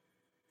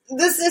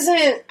 this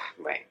isn't...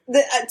 Right.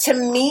 To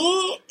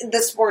me,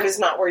 the sport is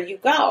not where you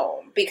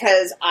go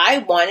because I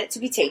want it to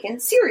be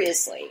taken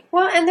seriously.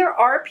 Well, and there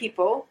are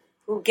people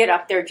who get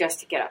up there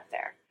just to get up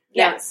there.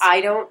 Yes. Now, I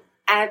don't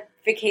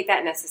advocate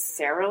that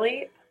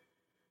necessarily.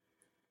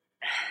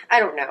 I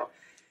don't know.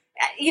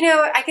 You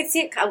know, I could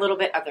see it a little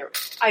bit either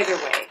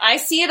way. I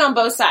see it on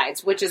both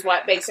sides, which is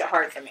what makes it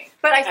hard for me.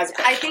 But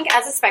I think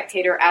as a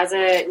spectator, as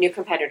a new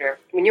competitor,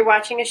 when you're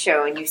watching a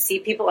show and you see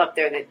people up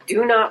there that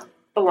do not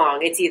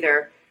belong, it's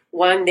either,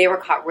 one, they were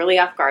caught really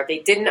off guard. They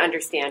didn't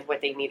understand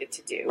what they needed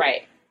to do.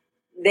 Right.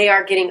 They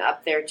are getting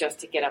up there just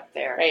to get up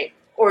there. Right.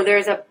 Or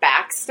there's a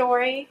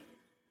backstory,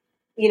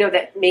 you know,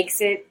 that makes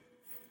it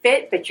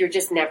fit, but you're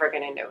just never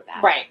going to know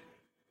that. Right.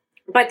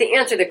 But the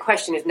answer to the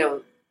question is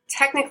no.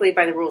 Technically,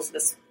 by the rules of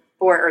the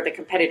sport or the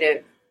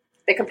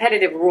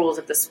competitive rules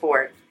of the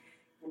sport,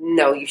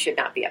 no, you should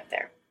not be up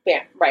there.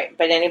 Yeah, right.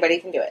 But anybody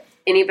can do it.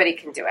 Anybody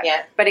can do it.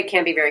 Yeah. But it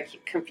can be very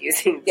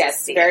confusing.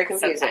 Yes, very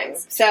confusing.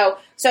 So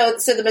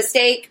the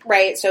mistake,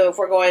 right? So if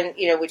we're going,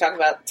 you know, we talked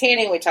about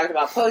tanning, we talked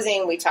about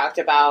posing, we talked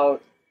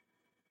about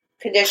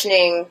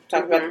conditioning,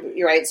 about,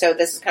 you're right. So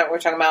this is kind of what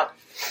we're talking about.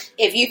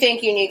 If you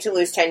think you need to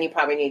lose 10, you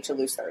probably need to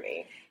lose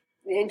 30.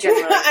 In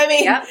general, I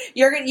mean,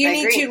 you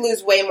need to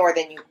lose way more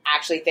than you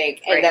actually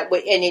think, and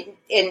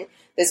and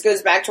this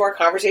goes back to our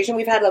conversation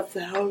we've had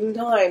 1,000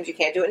 times. You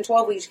can't do it in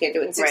 12 weeks. You can't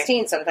do it in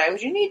 16. Right.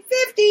 Sometimes you need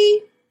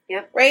 50.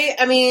 Yep. Right?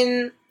 I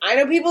mean, I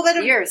know people that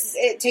have... Years.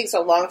 It takes a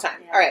long time.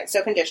 Yeah. All right,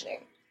 so conditioning.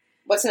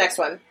 What's the next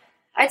one?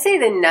 I'd say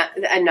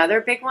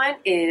another big one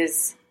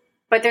is,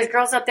 but there's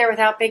girls up there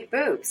without big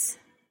boobs.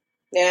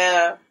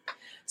 Yeah.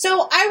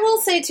 So I will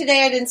say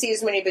today I didn't see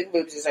as many big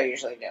boobs as I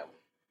usually do.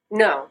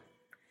 No.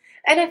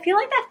 And I feel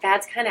like that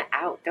fad's kind of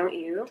out, don't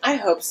you? I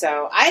hope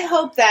so. I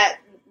hope that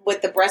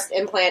with the breast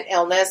implant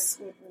illness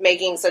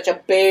making such a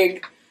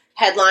big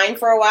headline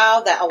for a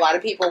while, that a lot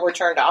of people were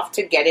turned off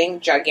to getting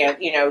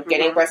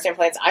getting breast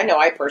implants. I know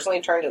I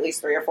personally turned at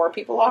least 3 or 4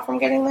 people off from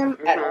getting them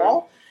at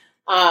all.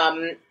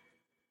 And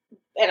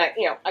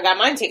I got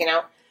mine taken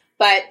out,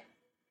 but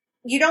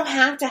you don't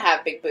have to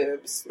have big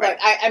boobs. Right.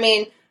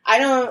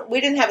 Like,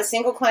 we didn't have a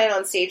single client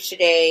on stage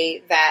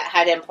today that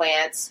had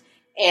implants,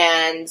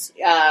 and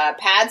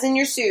pads in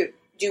your suit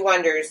do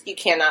wonders. You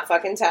cannot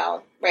fucking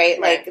tell, right?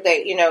 Like,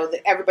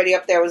 everybody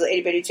up there was an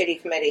itty bitty titty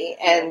committee,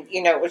 and,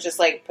 it was just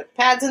like, put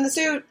pads in the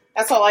suit.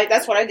 That's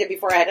what I did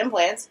before I had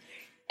implants,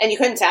 and you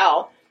couldn't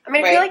tell. I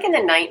mean, I feel like in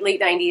the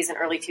late 90s and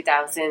early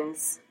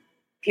 2000s,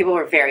 people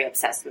were very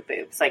obsessed with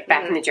boobs. Like,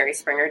 back in the Jerry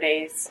Springer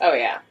days. Oh,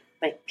 yeah.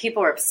 Like,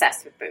 people were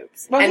obsessed with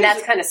boobs. Well, and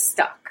that's kind of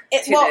stuck.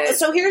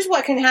 So here's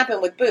what can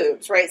happen with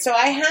boobs, right? So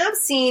I've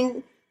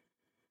seen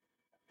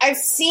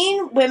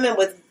women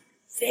with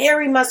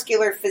very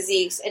muscular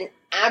physiques and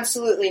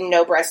absolutely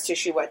no breast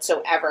tissue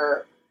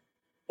whatsoever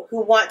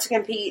who want to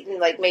compete in,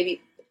 like,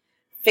 maybe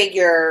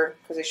figure,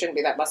 because they shouldn't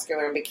be that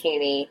muscular in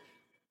bikini.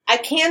 I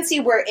can see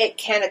where it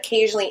can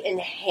occasionally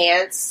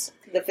enhance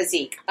the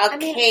physique.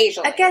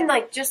 Occasionally. Again,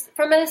 like, just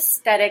from an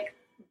aesthetic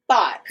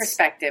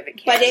perspective, it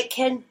can. But it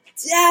can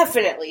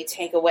definitely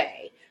take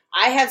away.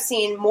 I have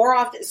seen more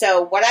often...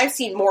 So, what I've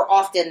seen more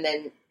often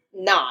than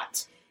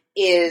not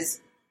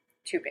is...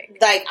 too big.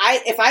 Like,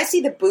 if I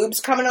see the boobs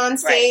coming on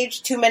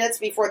stage 2 minutes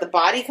before the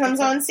body comes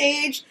on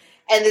stage,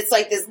 and it's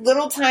like this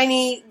little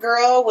tiny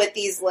girl with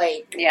these,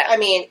 like... Yeah. I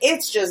mean,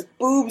 it's just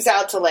boobs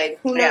out to, like,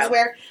 who knows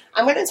where.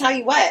 I'm going to tell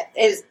you what,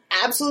 it is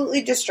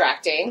absolutely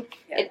distracting.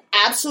 Yeah. It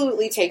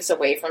absolutely takes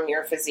away from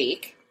your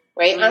physique,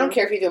 right? I don't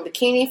care if you do a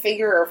bikini,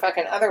 figure, or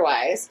fucking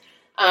otherwise.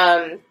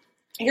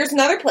 Here's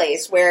another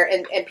place where,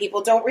 and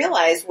people don't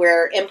realize,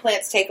 where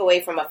implants take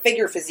away from a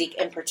figure physique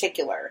in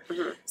particular.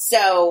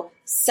 So,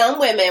 some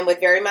women with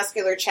very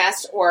muscular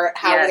chests or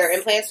their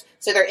implants,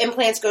 so their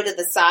implants go to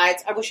the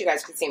sides. I wish you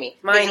guys could see me.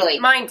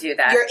 Mine do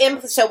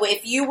that. So,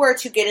 if you were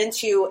to get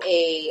into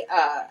a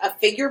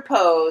figure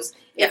pose,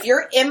 if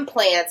your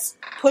implants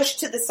push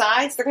to the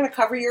sides, they're going to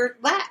cover your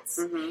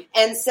lats.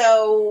 And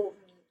so,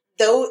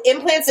 those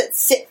implants that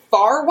sit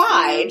far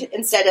wide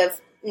instead of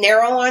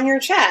narrow on your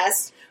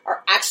chest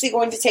are actually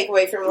going to take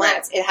away from your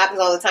lats. It happens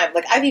all the time.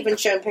 Like, I've even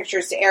shown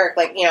pictures to Eric,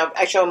 like,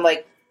 I show him,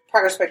 like,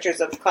 progress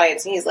pictures of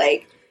clients, and he's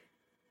like,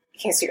 you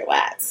can't see your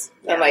lats.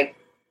 I'm like,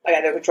 I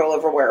got no control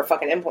over where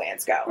fucking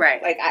implants go. Right.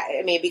 Like,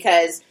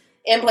 because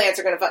implants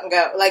are going to fucking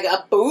go. Like,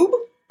 a boob,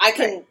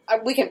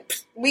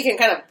 we can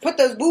kind of put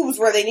those boobs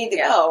where they need to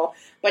go.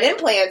 But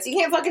implants, you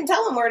can't fucking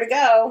tell them where to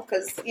go,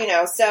 because,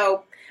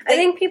 so... I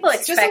think people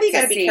expect just something you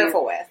got to be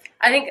careful with.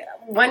 I think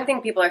one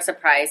thing people are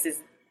surprised is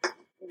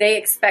they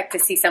expect to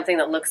see something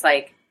that looks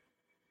like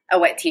a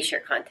wet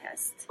t-shirt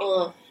contest.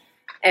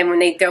 And when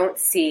they don't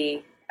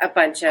see a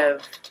bunch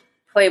of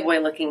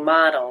Playboy-looking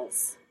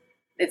models,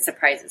 it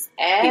surprises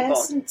people.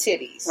 Ass and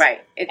titties.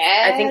 Right.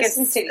 I think it's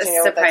titties. You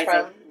know surprising. What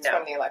that's from? It's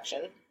from the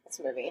election. It's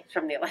a movie.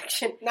 From the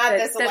election. Not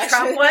this election. The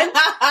Trump one?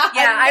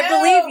 Yeah, I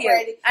believe you.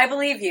 Brady. I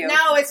believe you.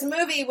 No, it's a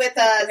movie with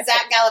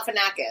Zach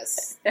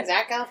Galifianakis.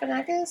 Zach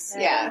Galifianakis?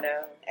 I don't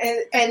know.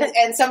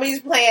 And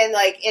somebody's playing,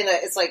 like,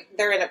 it's like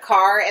they're in a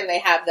car and they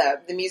have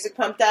the music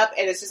pumped up,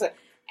 and it's just like,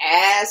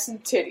 ass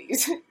and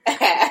titties.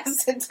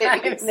 Ass and titties.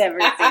 I've never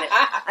seen it.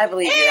 I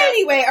believe you.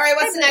 Anyway, all right,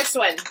 what's the next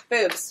one?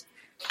 Boobs.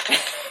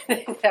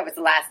 That was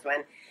the last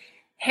one.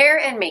 Hair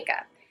and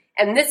makeup.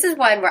 And this is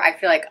one where I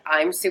feel like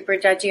I'm super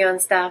judgy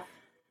on stuff.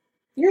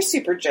 You're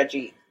super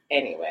judgy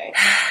anyway.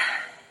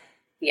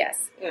 Yes.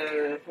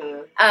 But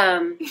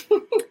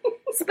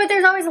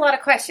there's always a lot of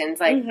questions,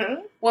 like,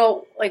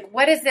 well, like,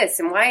 what is this,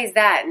 and why is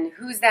that, and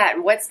who's that,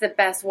 and what's the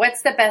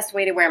best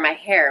way to wear my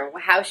hair, and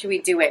how should we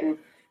do it, and,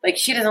 like,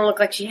 she doesn't look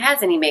like she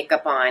has any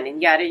makeup on,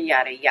 and yada,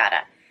 yada,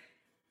 yada.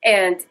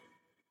 And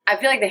I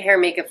feel like the hair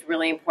and makeup's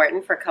really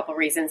important for a couple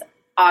reasons.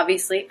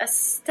 Obviously,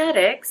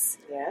 aesthetics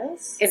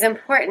is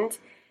important.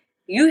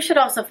 You should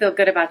also feel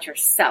good about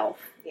yourself.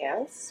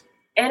 Yes.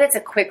 And it's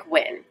a quick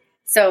win.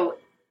 So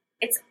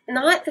it's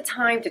not the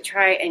time to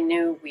try a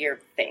new weird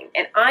thing.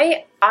 And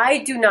I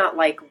do not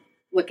like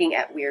looking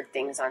at weird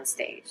things on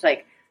stage.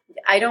 Like,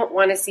 I don't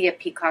want to see a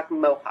peacock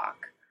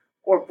mohawk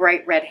or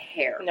bright red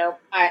hair. No.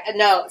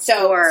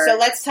 So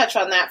let's touch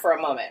on that for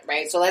a moment,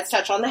 right? So let's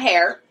touch on the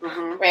hair,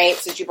 right?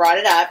 Since you brought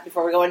it up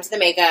before we go into the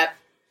makeup.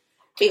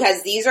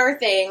 Because these are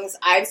things,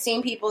 I've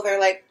seen people, they're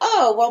like,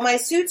 oh, well, my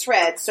suit's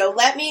red, so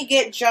let me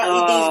get these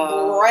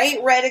bright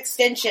red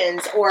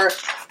extensions, or,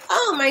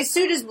 oh, my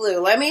suit is blue,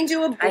 let me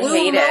do a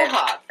blue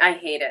mohawk. I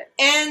hate it.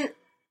 And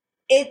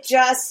it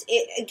just,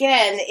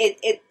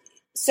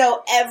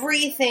 So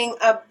everything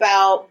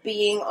about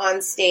being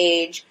on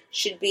stage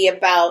should be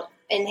about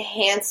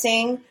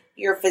enhancing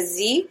your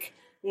physique,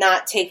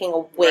 not taking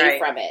away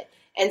from it.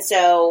 And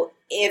so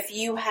if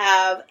you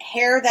have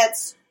hair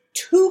that's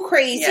too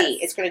crazy,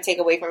 it's going to take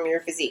away from your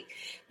physique.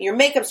 Your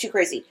makeup's too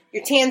crazy.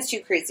 Your tan's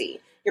too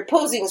crazy. Your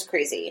posing's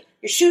crazy.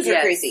 Your shoes are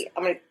crazy.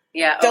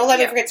 Don't let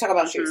me forget to talk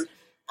about shoes.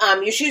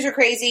 Your shoes are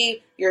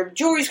crazy. Your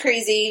jewelry's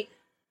crazy.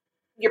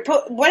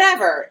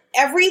 Whatever.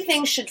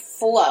 Everything should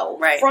flow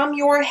from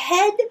your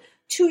head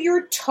to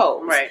your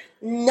toes.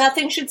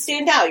 Nothing should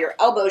stand out. Your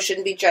elbows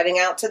shouldn't be jutting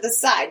out to the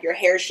side. Your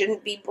hair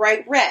shouldn't be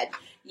bright red.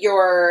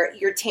 Your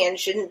tan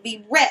shouldn't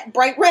be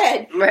bright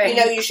red.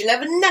 You shouldn't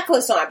have a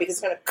necklace on because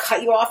it's going to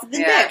cut you off at the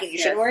neck. And you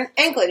shouldn't wear an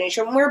anklet. And you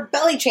shouldn't wear a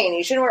belly chain. And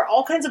you shouldn't wear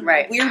all kinds of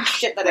weird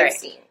shit that I've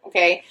seen.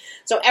 Okay?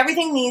 So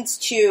everything needs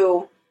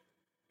to,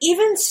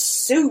 even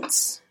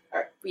suits.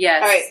 All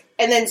right.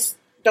 And then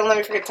don't let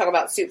me forget to talk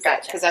about suits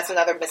because that's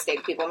another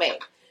mistake people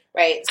make.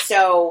 Right?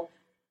 So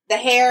the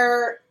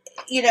hair,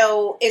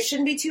 it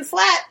shouldn't be too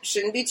flat,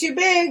 shouldn't be too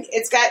big.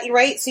 It's got,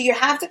 so you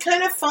have to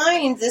kind of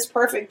find this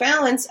perfect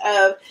balance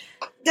of,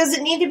 does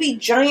it need to be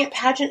giant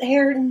pageant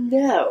hair?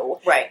 No.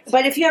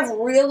 But if you have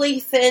really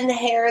thin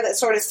hair that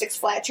sort of sticks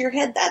flat to your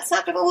head, that's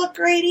not going to look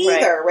great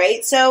either,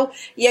 right? So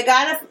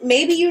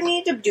maybe you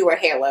need to do a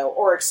halo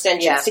or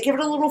extensions to give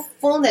it a little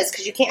fullness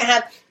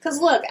because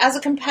look, as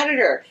a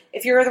competitor,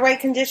 if you're in the right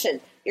condition,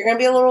 you're going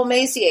to be a little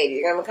emaciated.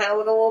 You're going to kind of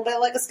look a little bit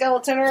like a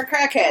skeleton or a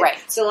crackhead.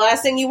 So the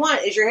last thing you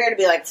want is your hair to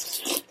be like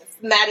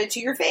matted to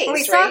your face.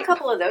 We saw a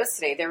couple of those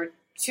today. There were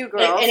two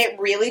girls. And it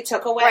really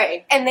took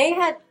away. And they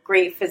had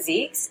great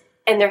physiques,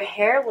 and their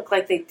hair looked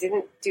like they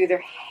didn't do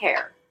their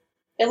hair.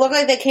 It looked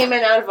like they came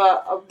in out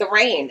of the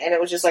rain, and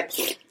it was just like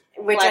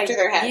flat to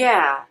their head.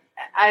 Yeah.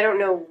 I don't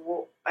know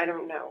what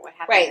happened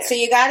there. So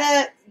you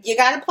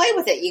gotta play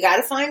with it. You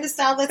gotta find a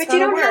style that's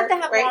going to work. But you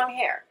don't have to have long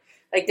hair.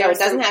 It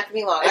doesn't have to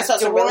be long. I saw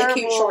some really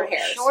cute short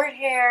hairs. Short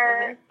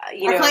hair.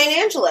 Our client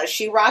Angela,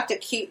 she rocked a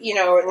cute,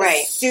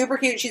 super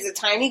cute. She's a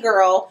tiny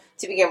girl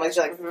to begin with. She's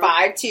like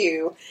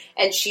 5'2",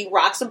 and she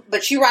rocks a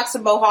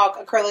mohawk,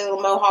 a curly little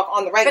mohawk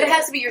on the regular. But it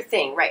has to be your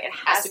thing, right? It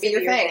has to be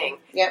your thing.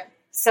 Yep.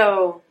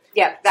 So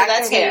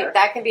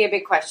that can be a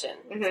big question.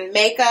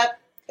 Makeup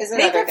is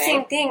another thing.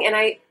 Same thing, and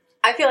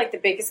I feel like the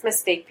biggest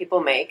mistake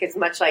people make is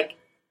much like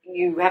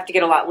you have to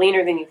get a lot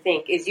leaner than you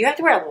think, is you have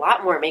to wear a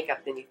lot more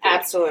makeup than you think.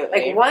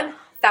 Absolutely. Like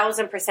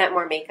 1,000%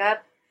 more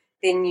makeup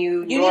than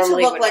you normally need to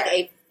look would like wear.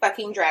 A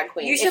fucking drag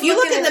queen. If you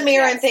look in the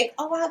mirror and think,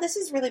 oh wow, this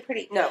is really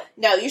pretty. No,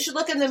 you should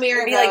look in the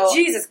mirror and be like,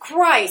 Jesus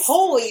Christ.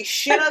 Holy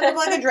shit, I look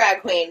like a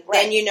drag queen.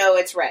 Then you know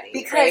it's ready.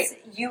 Because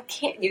you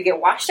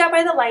get washed out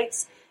by the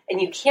lights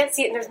and you can't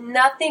see it, and there's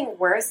nothing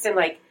worse than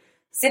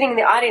sitting in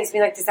the audience and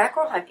being like, does that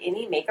girl have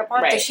any makeup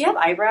on? Does she have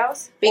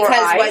eyebrows?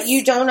 Because what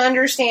you don't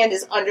understand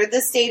is under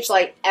the stage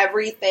light,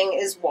 everything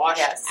is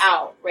washed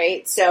out,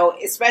 right? So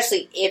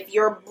especially if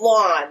you're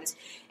blonde,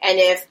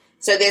 and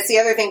so that's the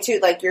other thing too,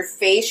 your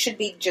face should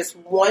be just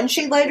one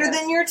shade lighter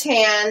than your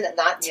tan,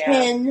 not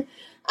 10.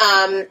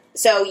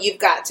 So you've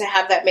got to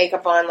have that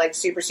makeup on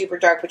super, super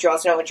dark, but you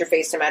also don't want your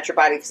face to match your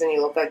body because then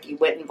you look like you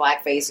went in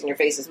blackface and your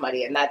face is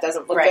muddy, and that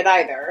doesn't look good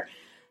either.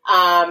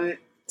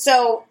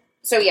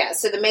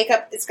 So the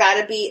makeup, it's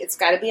gotta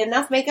be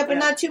enough makeup and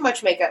not too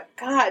much makeup.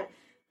 God,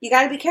 you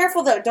gotta be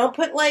careful though. Don't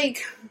put the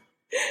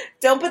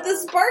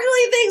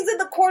sparkly things in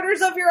the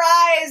corners of your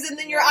eyes, and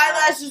then your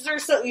eyelashes are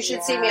so, you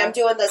should see me, I'm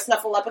doing the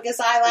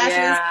Snuffleupagus eyelashes.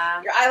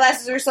 Yeah. Your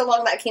eyelasses are so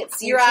long that I can't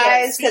see your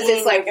eyes, because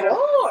it's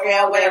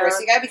whatever. So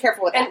you gotta be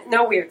careful with that. And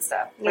no weird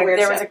stuff.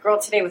 There was a girl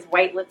today with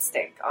white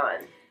lipstick on.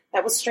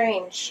 That was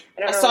strange.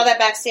 I saw that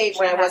backstage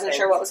and I wasn't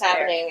sure what was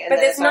happening. But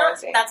that's not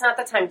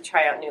the time to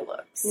try out new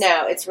looks.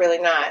 No, it's really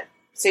not.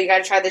 So you got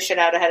to try this shit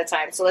out ahead of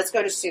time. So let's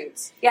go to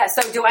suits. Yeah,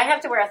 so do I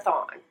have to wear a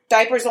thong?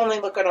 Diapers only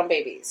look good on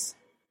babies.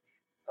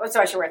 Oh, so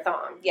I should wear a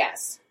thong?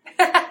 Yes.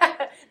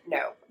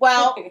 No.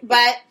 Well,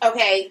 but,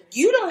 okay,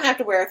 you don't have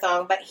to wear a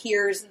thong, but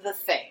here's the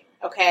thing,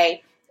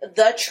 okay?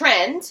 The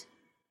trend,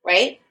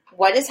 right?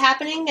 What is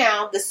happening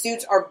now, the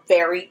suits are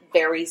very,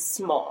 very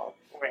small.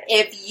 Right.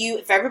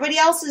 If everybody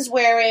else is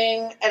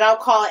wearing, and I'll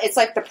call it, it's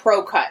like the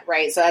pro cut,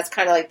 right? So that's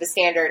kind of like the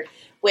standard,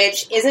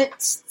 which isn't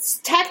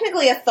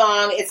technically a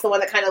thong. It's the one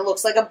that kind of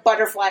looks like a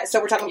butterfly.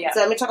 So so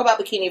let me talk about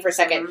bikini for a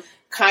second. Mm-hmm.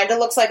 Kind of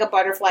looks like a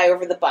butterfly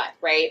over the butt,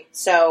 right?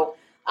 So,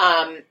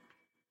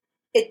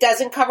 it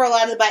doesn't cover a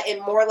lot of the butt.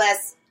 It more or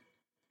less,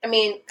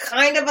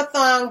 kind of a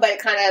thong, but it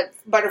kind of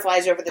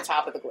butterflies over the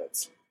top of the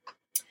glutes.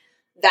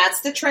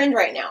 That's the trend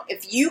right now.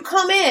 If you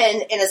come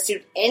in a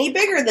suit any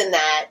bigger than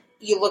that,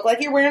 you look like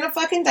you're wearing a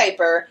fucking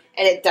diaper,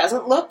 and it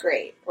doesn't look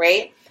great,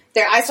 right?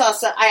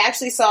 I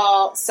actually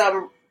saw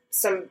some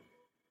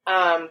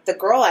the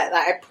girl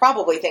I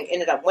probably think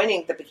ended up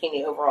winning the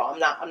bikini overall. I'm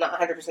not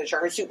 100% sure.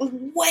 Her suit was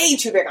way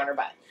too big on her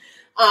butt.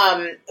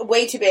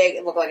 Way too big.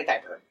 It looked like a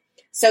diaper.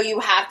 So you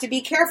have to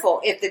be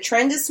careful. If the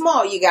trend is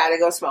small, you gotta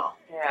go small.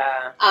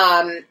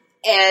 Yeah.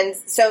 And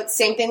so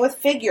same thing with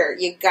figure.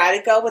 You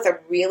gotta go with a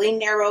really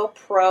narrow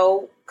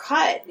pro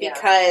cut,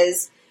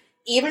 because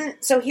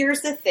so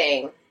here's the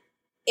thing.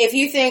 if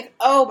you think,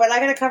 oh, but I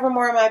got to cover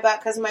more of my butt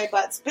because my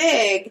butt's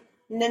big,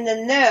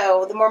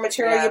 no. The more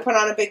material you put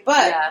on a big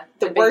butt,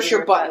 the worse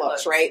your butt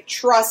looks, right?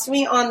 Trust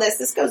me on this.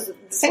 This goes the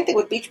same thing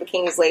with beach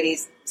bikinis,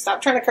 ladies.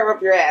 Stop trying to cover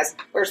up your ass.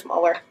 Wear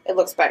smaller. It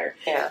looks better.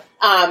 Yeah.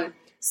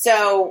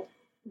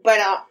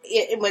 But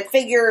with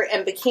figure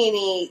and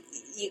bikini,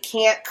 you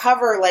can't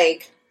cover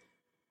like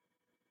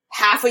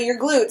half of your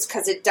glutes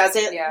because it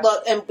doesn't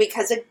look. And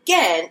because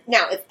again,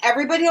 now if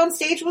everybody on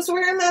stage was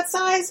wearing that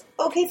size,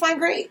 okay, fine,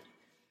 great.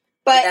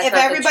 But if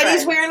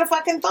everybody's wearing a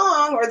fucking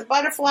thong or the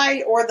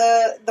butterfly or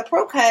the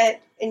pro cut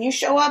and you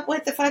show up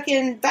with the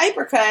fucking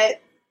diaper cut,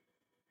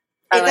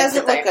 it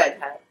doesn't look good.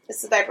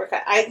 It's the diaper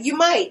cut. You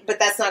might, but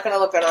that's not going to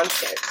look good on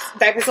stage.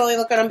 Diapers only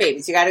look good on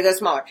babies. You got to go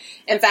smaller.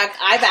 In fact,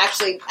 I've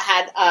actually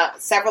had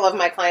several of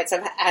my clients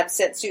have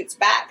sent suits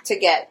back to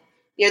get,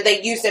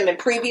 they used them in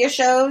previous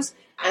shows,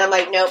 and I'm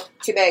like, nope,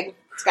 too big.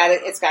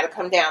 It's got to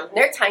come down.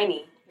 They're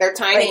tiny. They're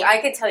tiny. I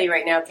could tell you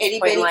right now, at this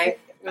point in life,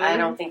 I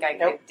don't think I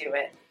could do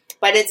it.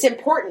 But it's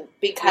important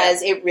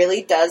because it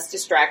really does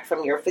distract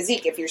from your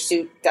physique if your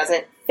suit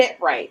doesn't fit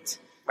right.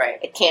 Right.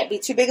 It can't be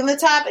too big on the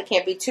top. It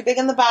can't be too big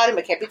on the bottom.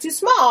 It can't be too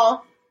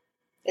small.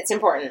 It's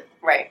important.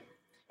 Right.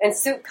 And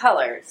suit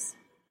colors.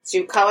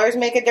 Suit colors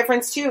make a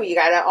difference too. You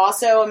got to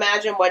also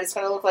imagine what it's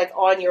going to look like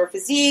on your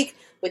physique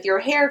with your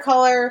hair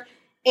color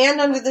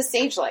and under the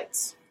stage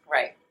lights.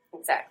 Right.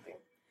 Exactly.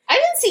 I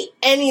didn't see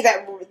any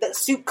that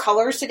suit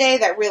colors today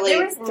that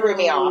really threw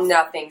me off.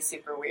 Nothing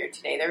super weird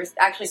today. There was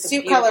actually some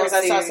suit beautiful colors.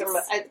 suits. I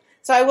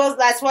saw some.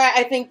 That's why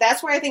I think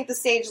the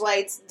stage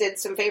lights did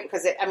some favor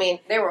because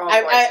they were all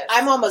gorgeous.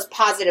 I'm almost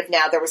positive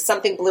now there was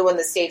something blue in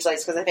the stage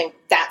lights because I think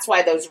that's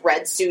why those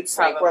red suits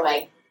were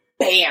like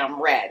bam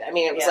red. I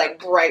mean it was like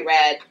bright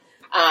red,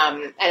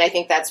 and I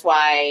think that's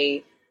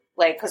why.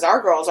 Like, because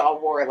our girls all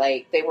wore,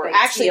 they were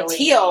actually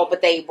teal,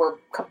 but they were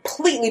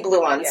completely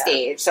blue on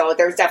stage. So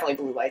there's definitely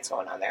blue lights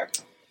going on there.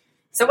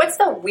 So what's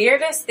the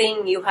weirdest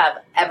thing you have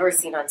ever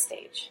seen on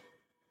stage?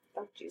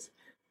 Oh, jeez.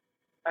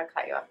 I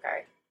caught you off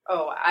guard.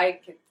 Oh, I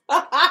could...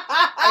 Are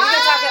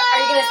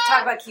you going to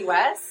talk about Key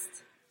West?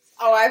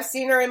 Oh, I've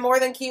seen her in more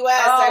than Key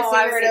West. I've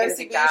seen her at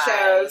OCB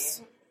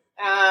shows.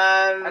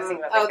 I've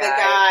seen the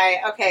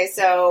guy. Okay,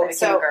 so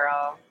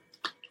girl.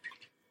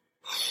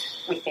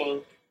 We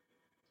think.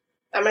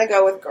 I'm going to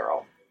go with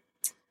girl.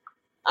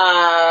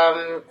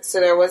 So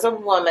there was a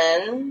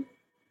woman,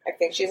 I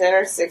think she's in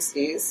her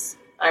 60s.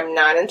 I'm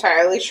not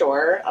entirely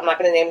sure. I'm not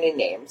going to name any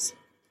names.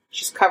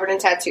 She's covered in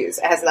tattoos.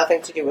 It has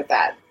nothing to do with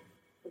that.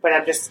 But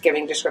I'm just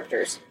giving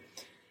descriptors.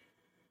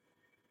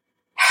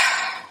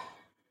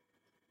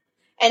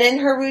 And in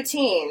her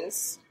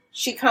routines,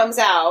 she comes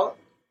out,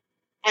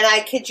 and I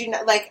kid you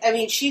not,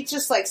 she's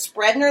just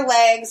spreading her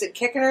legs and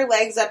kicking her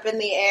legs up in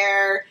the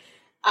air.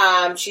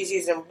 She's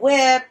using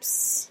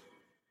whips.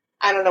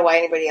 I don't know why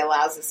anybody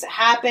allows this to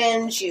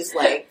happen. She's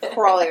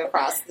crawling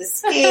across the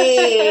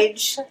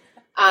stage.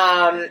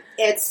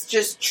 It's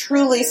just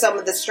truly some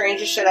of the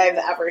strangest shit I've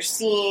ever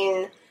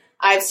seen.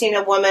 I've seen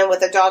a woman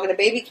with a dog in a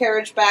baby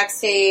carriage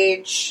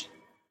backstage.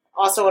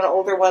 Also an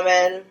older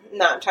woman.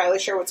 Not entirely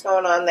sure what's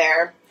going on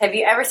there. Have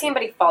you ever seen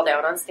anybody fall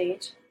down on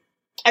stage?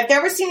 I've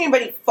never seen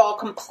anybody fall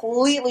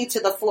completely to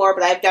the floor,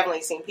 but I've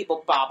definitely seen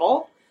people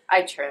bobble.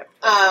 I tripped.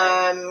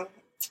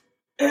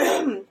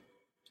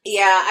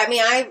 Yeah,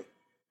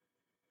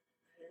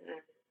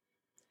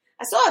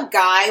 I saw a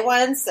guy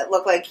once that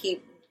looked like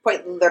he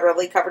quite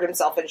literally covered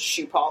himself in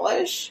shoe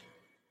polish.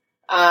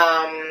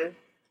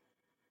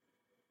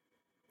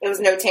 It was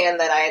no tan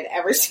that I had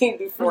ever seen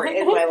before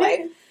in my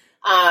life.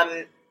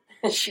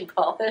 Shoe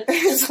polish?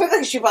 It looked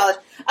like shoe polish.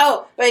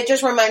 Oh, but it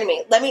just reminded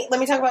me. Let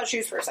me talk about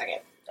shoes for a second.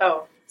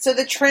 Oh. So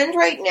the trend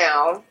right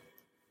now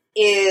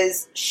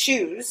is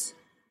shoes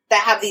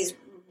that have these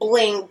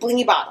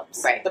blingy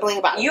bottoms. Right. The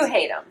blingy bottoms. You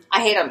hate them.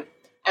 I hate them.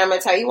 And I'm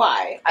going to tell you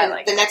why.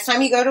 The next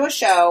time you go to a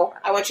show,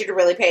 I want you to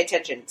really pay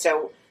attention.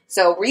 So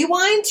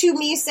rewind to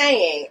me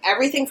saying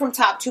everything from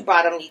top to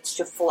bottom needs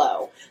to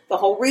flow. The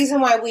whole reason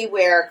why we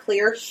wear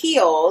clear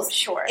heels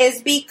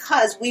is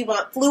because we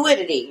want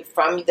fluidity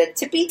from the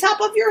tippy top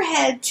of your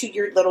head to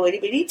your little itty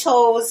bitty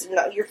toes,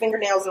 your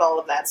fingernails and all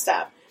of that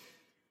stuff.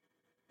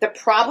 The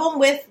problem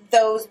with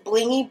those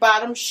blingy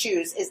bottom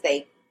shoes is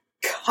they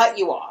cut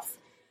you off.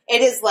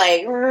 It is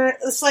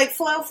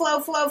flow,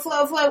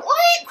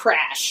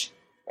 crash.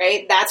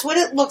 Right? That's what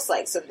it looks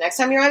like. So the next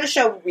time you're on a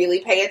show,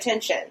 really pay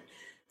attention.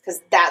 Because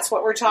that's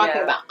what we're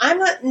talking about.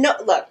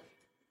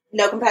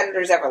 No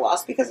competitors ever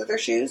lost because of their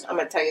shoes. I'm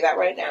going to tell you that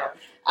right now.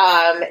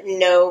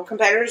 No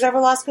competitors ever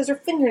lost because their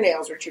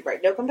fingernails were too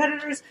bright. No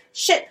competitors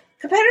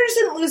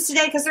didn't lose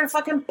today because their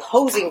fucking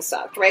posing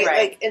sucked,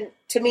 right? And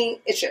to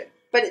me, it should.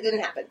 But it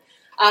didn't happen.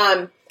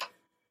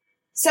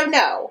 So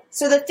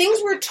the things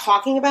we're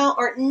talking about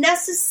aren't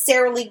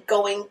necessarily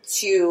going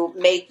to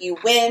make you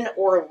win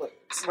or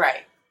lose.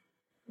 Right.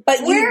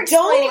 But we're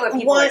explaining what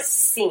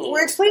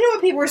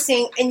people are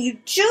seeing, and you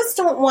just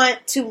don't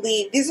want to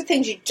leave. These are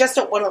things you just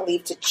don't want to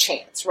leave to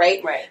chance,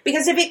 right? Right.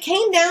 Because if it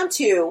came down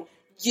to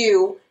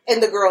you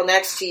and the girl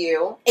next to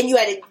you, and you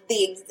had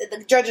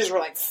the judges were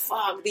like,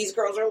 fuck, these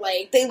girls are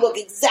like, they look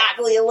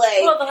exactly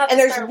alike. Well, and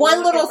there's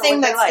one little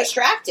thing that's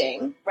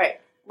distracting. Right.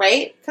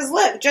 Right? Because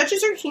look,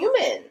 judges are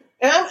human.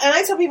 And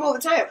I tell people all the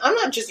time, I'm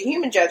not just a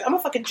human judge, I'm a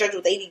fucking judge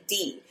with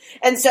ADD.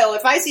 And so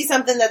if I see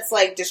something that's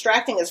like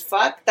distracting as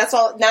fuck, that's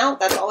all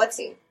I've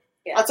seen.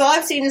 Yeah. That's all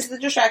I've seen is the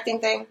distracting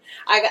thing.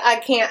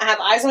 I can't have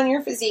eyes on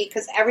your physique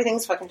because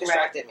everything's fucking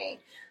distracted me.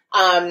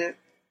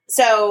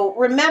 So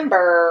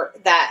remember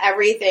that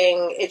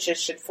everything, it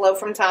just should flow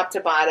from top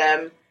to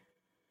bottom.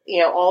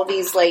 You know, all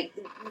these like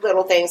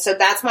little things. So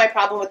that's my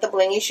problem with the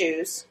blingy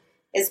shoes,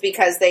 is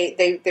because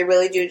they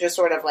really do just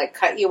sort of like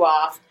cut you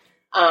off.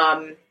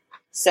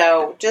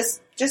 So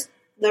just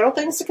little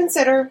things to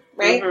consider,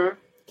 right? Mm-hmm.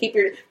 Keep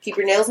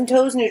your nails and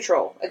toes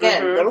neutral.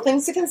 Again, little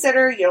things to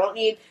consider. You don't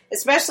need,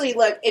 especially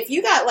look, if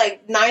you got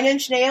like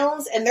 9-inch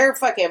nails and they're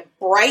fucking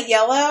bright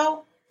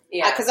yellow.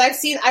 Yeah. Because I've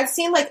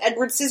seen like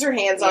Edward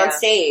Scissorhands on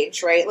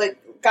stage, right? Like,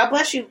 God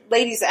bless you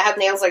ladies that have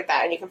nails like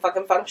that and you can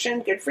fucking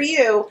function. Good for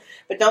you.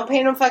 But don't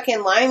paint them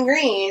fucking lime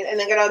green and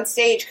then get on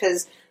stage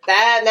because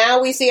that,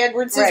 now we see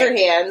Edward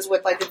Scissorhands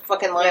with like a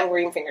fucking lime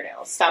green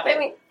fingernails. Stop it. I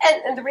mean,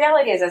 and the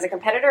reality is, as a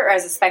competitor or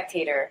as a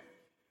spectator,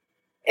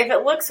 if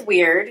it looks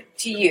weird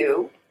to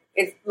you,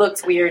 it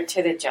looks weird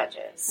to the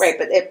judges. Right,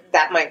 but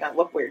that might not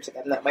look weird to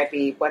them. That might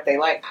be what they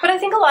like. But I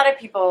think a lot of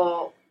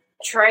people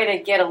try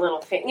to get a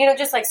little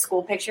just like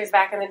school pictures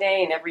back in the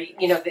day,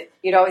 and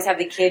you'd always have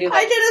the kid who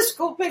I did a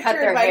school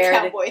picture in my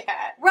cowboy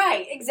hat.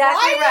 Right, exactly.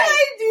 Why did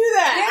I do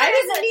that? I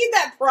didn't need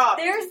that prop.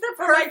 There's the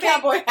perfect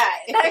cowboy hat.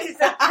 That is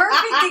the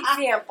perfect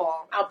example.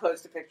 I'll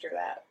post a picture of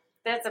that.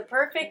 That's a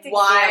perfect example.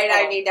 Why did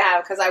I need to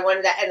have? Because I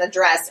wanted that in a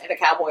dress and a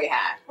cowboy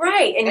hat.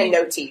 Right, and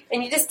no teeth.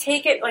 And you just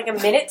take it like a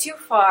minute too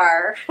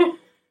far.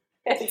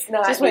 It's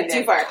not just went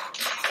too far.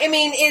 I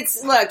mean,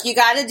 look, you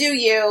got to do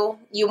you.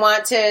 You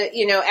want to,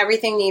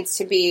 everything needs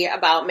to be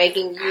about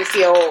making you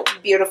feel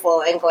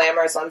beautiful and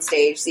glamorous on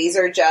stage. These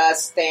are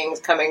just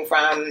things coming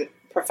from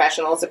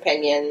professionals'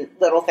 opinion,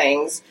 little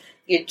things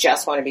you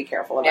just want to be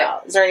careful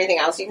about. Yeah. Is there anything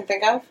else you can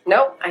think of?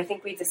 Nope. I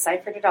think we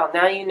deciphered it all.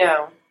 Now you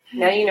know.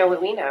 Now you know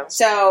what we know.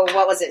 So,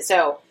 what was it?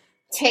 So,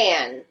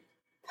 tan,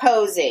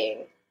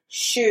 posing,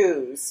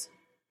 shoes,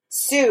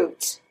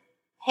 suit,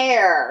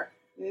 hair,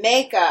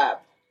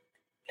 makeup,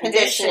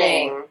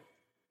 conditioning.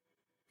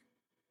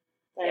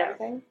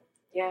 Everything?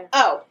 Yeah.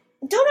 Oh,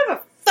 don't have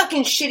a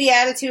fucking shitty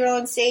attitude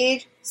on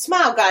stage.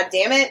 Smile,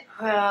 goddammit.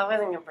 Well, I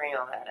wasn't going to bring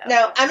all that up.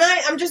 No, I'm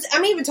not.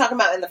 I'm even talking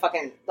about in the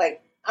fucking,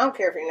 like, I don't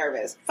care if you're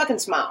nervous. Fucking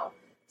smile.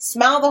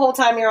 Smile the whole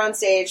time you're on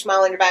stage.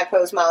 Smile in your back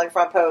pose. Smile in your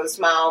front pose.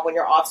 Smile when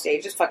you're off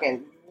stage. Just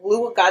fucking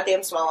glue a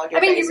goddamn smile on your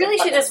face. I mean, you really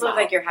should just look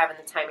like you're having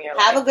the time of your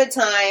life. Have a good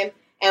time.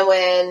 And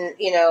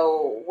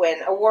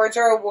when awards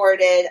are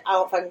awarded, I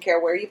don't fucking care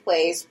where you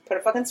place. Put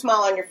a fucking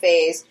smile on your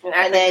face.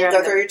 And then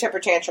go through your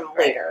temper tantrum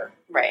later.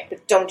 Right.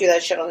 But don't do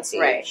that shit on the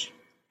stage.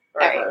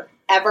 Right. Ever.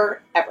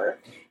 Ever. Ever.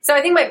 So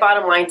I think my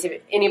bottom line to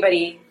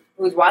anybody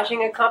who's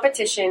watching a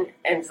competition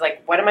and is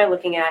like, what am I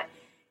looking at?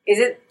 Is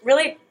it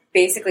really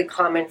basically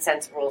common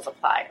sense rules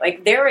apply?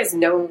 Like, there is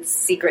no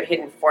secret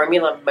hidden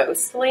formula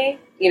mostly.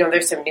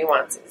 There's some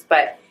nuances.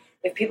 But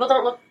if people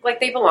don't look like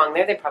they belong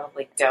there, they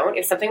probably don't.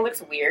 If something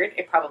looks weird,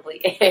 it probably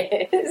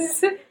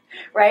is.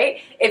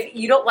 Right? If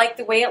you don't like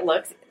the way it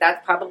looks,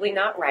 that's probably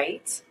not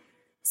right.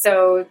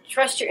 So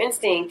trust your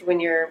instinct when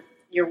you're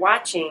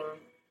watching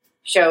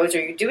shows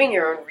or you're doing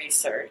your own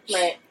research.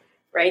 Right.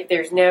 Right?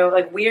 There's no,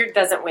 like, weird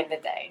doesn't win the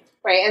day.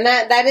 Right, and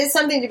that is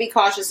something to be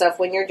cautious of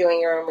when you're doing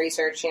your own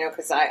research,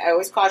 because I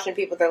always caution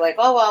people. They're like,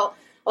 oh, well,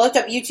 I looked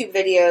up YouTube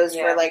videos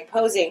for, like,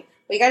 posing.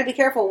 But you got to be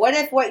careful. What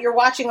if what you're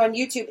watching on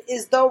YouTube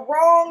is the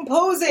wrong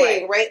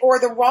posing, right? Or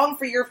the wrong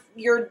for your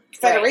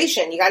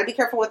federation? Right. You got to be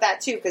careful with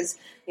that, too, because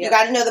you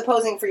got to know the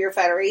posing for your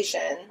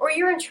federation. Or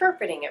you're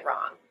interpreting it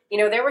wrong.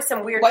 There was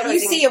some weird what posing.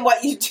 You see and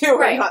what you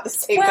do are not the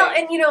same thing. Well,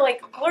 and,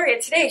 like,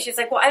 Gloria today, she's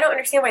like, well, I don't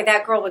understand why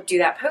that girl would do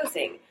that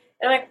posing.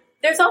 And I'm like,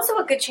 there's also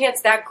a good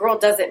chance that girl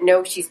doesn't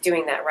know she's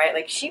doing that, right?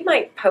 Like, she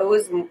might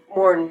pose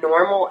more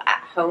normal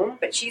at home,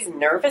 but she's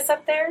nervous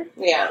up there.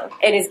 Yeah.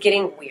 And is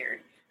getting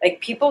weird.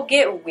 Like, people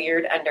get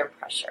weird under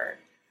pressure.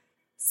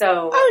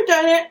 So I've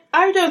done it.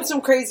 I've done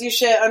some crazy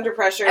shit under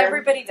pressure.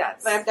 Everybody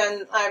does. I've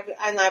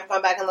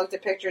gone back and looked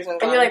at pictures and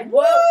gone, and you're like,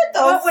 what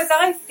was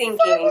I thinking?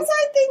 What was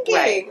I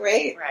thinking?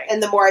 Right.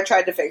 And the more I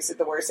tried to fix it,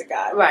 the worse it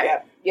got. Right.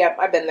 Yep.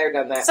 I've been there,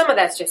 done that. Some of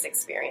that's just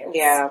experience.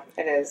 Yeah,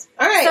 it is.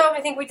 All right. So I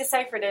think we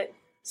deciphered it.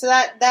 So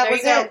that was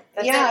it.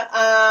 That's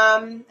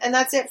it. And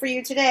that's it for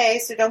you today.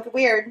 So don't get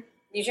weird.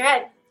 Use your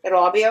head. It'll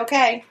all be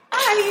okay.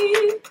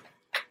 Bye.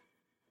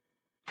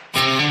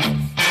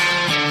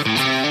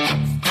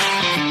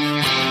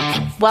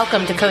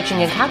 Welcome to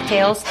Coaching and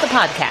Cocktails, the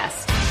podcast.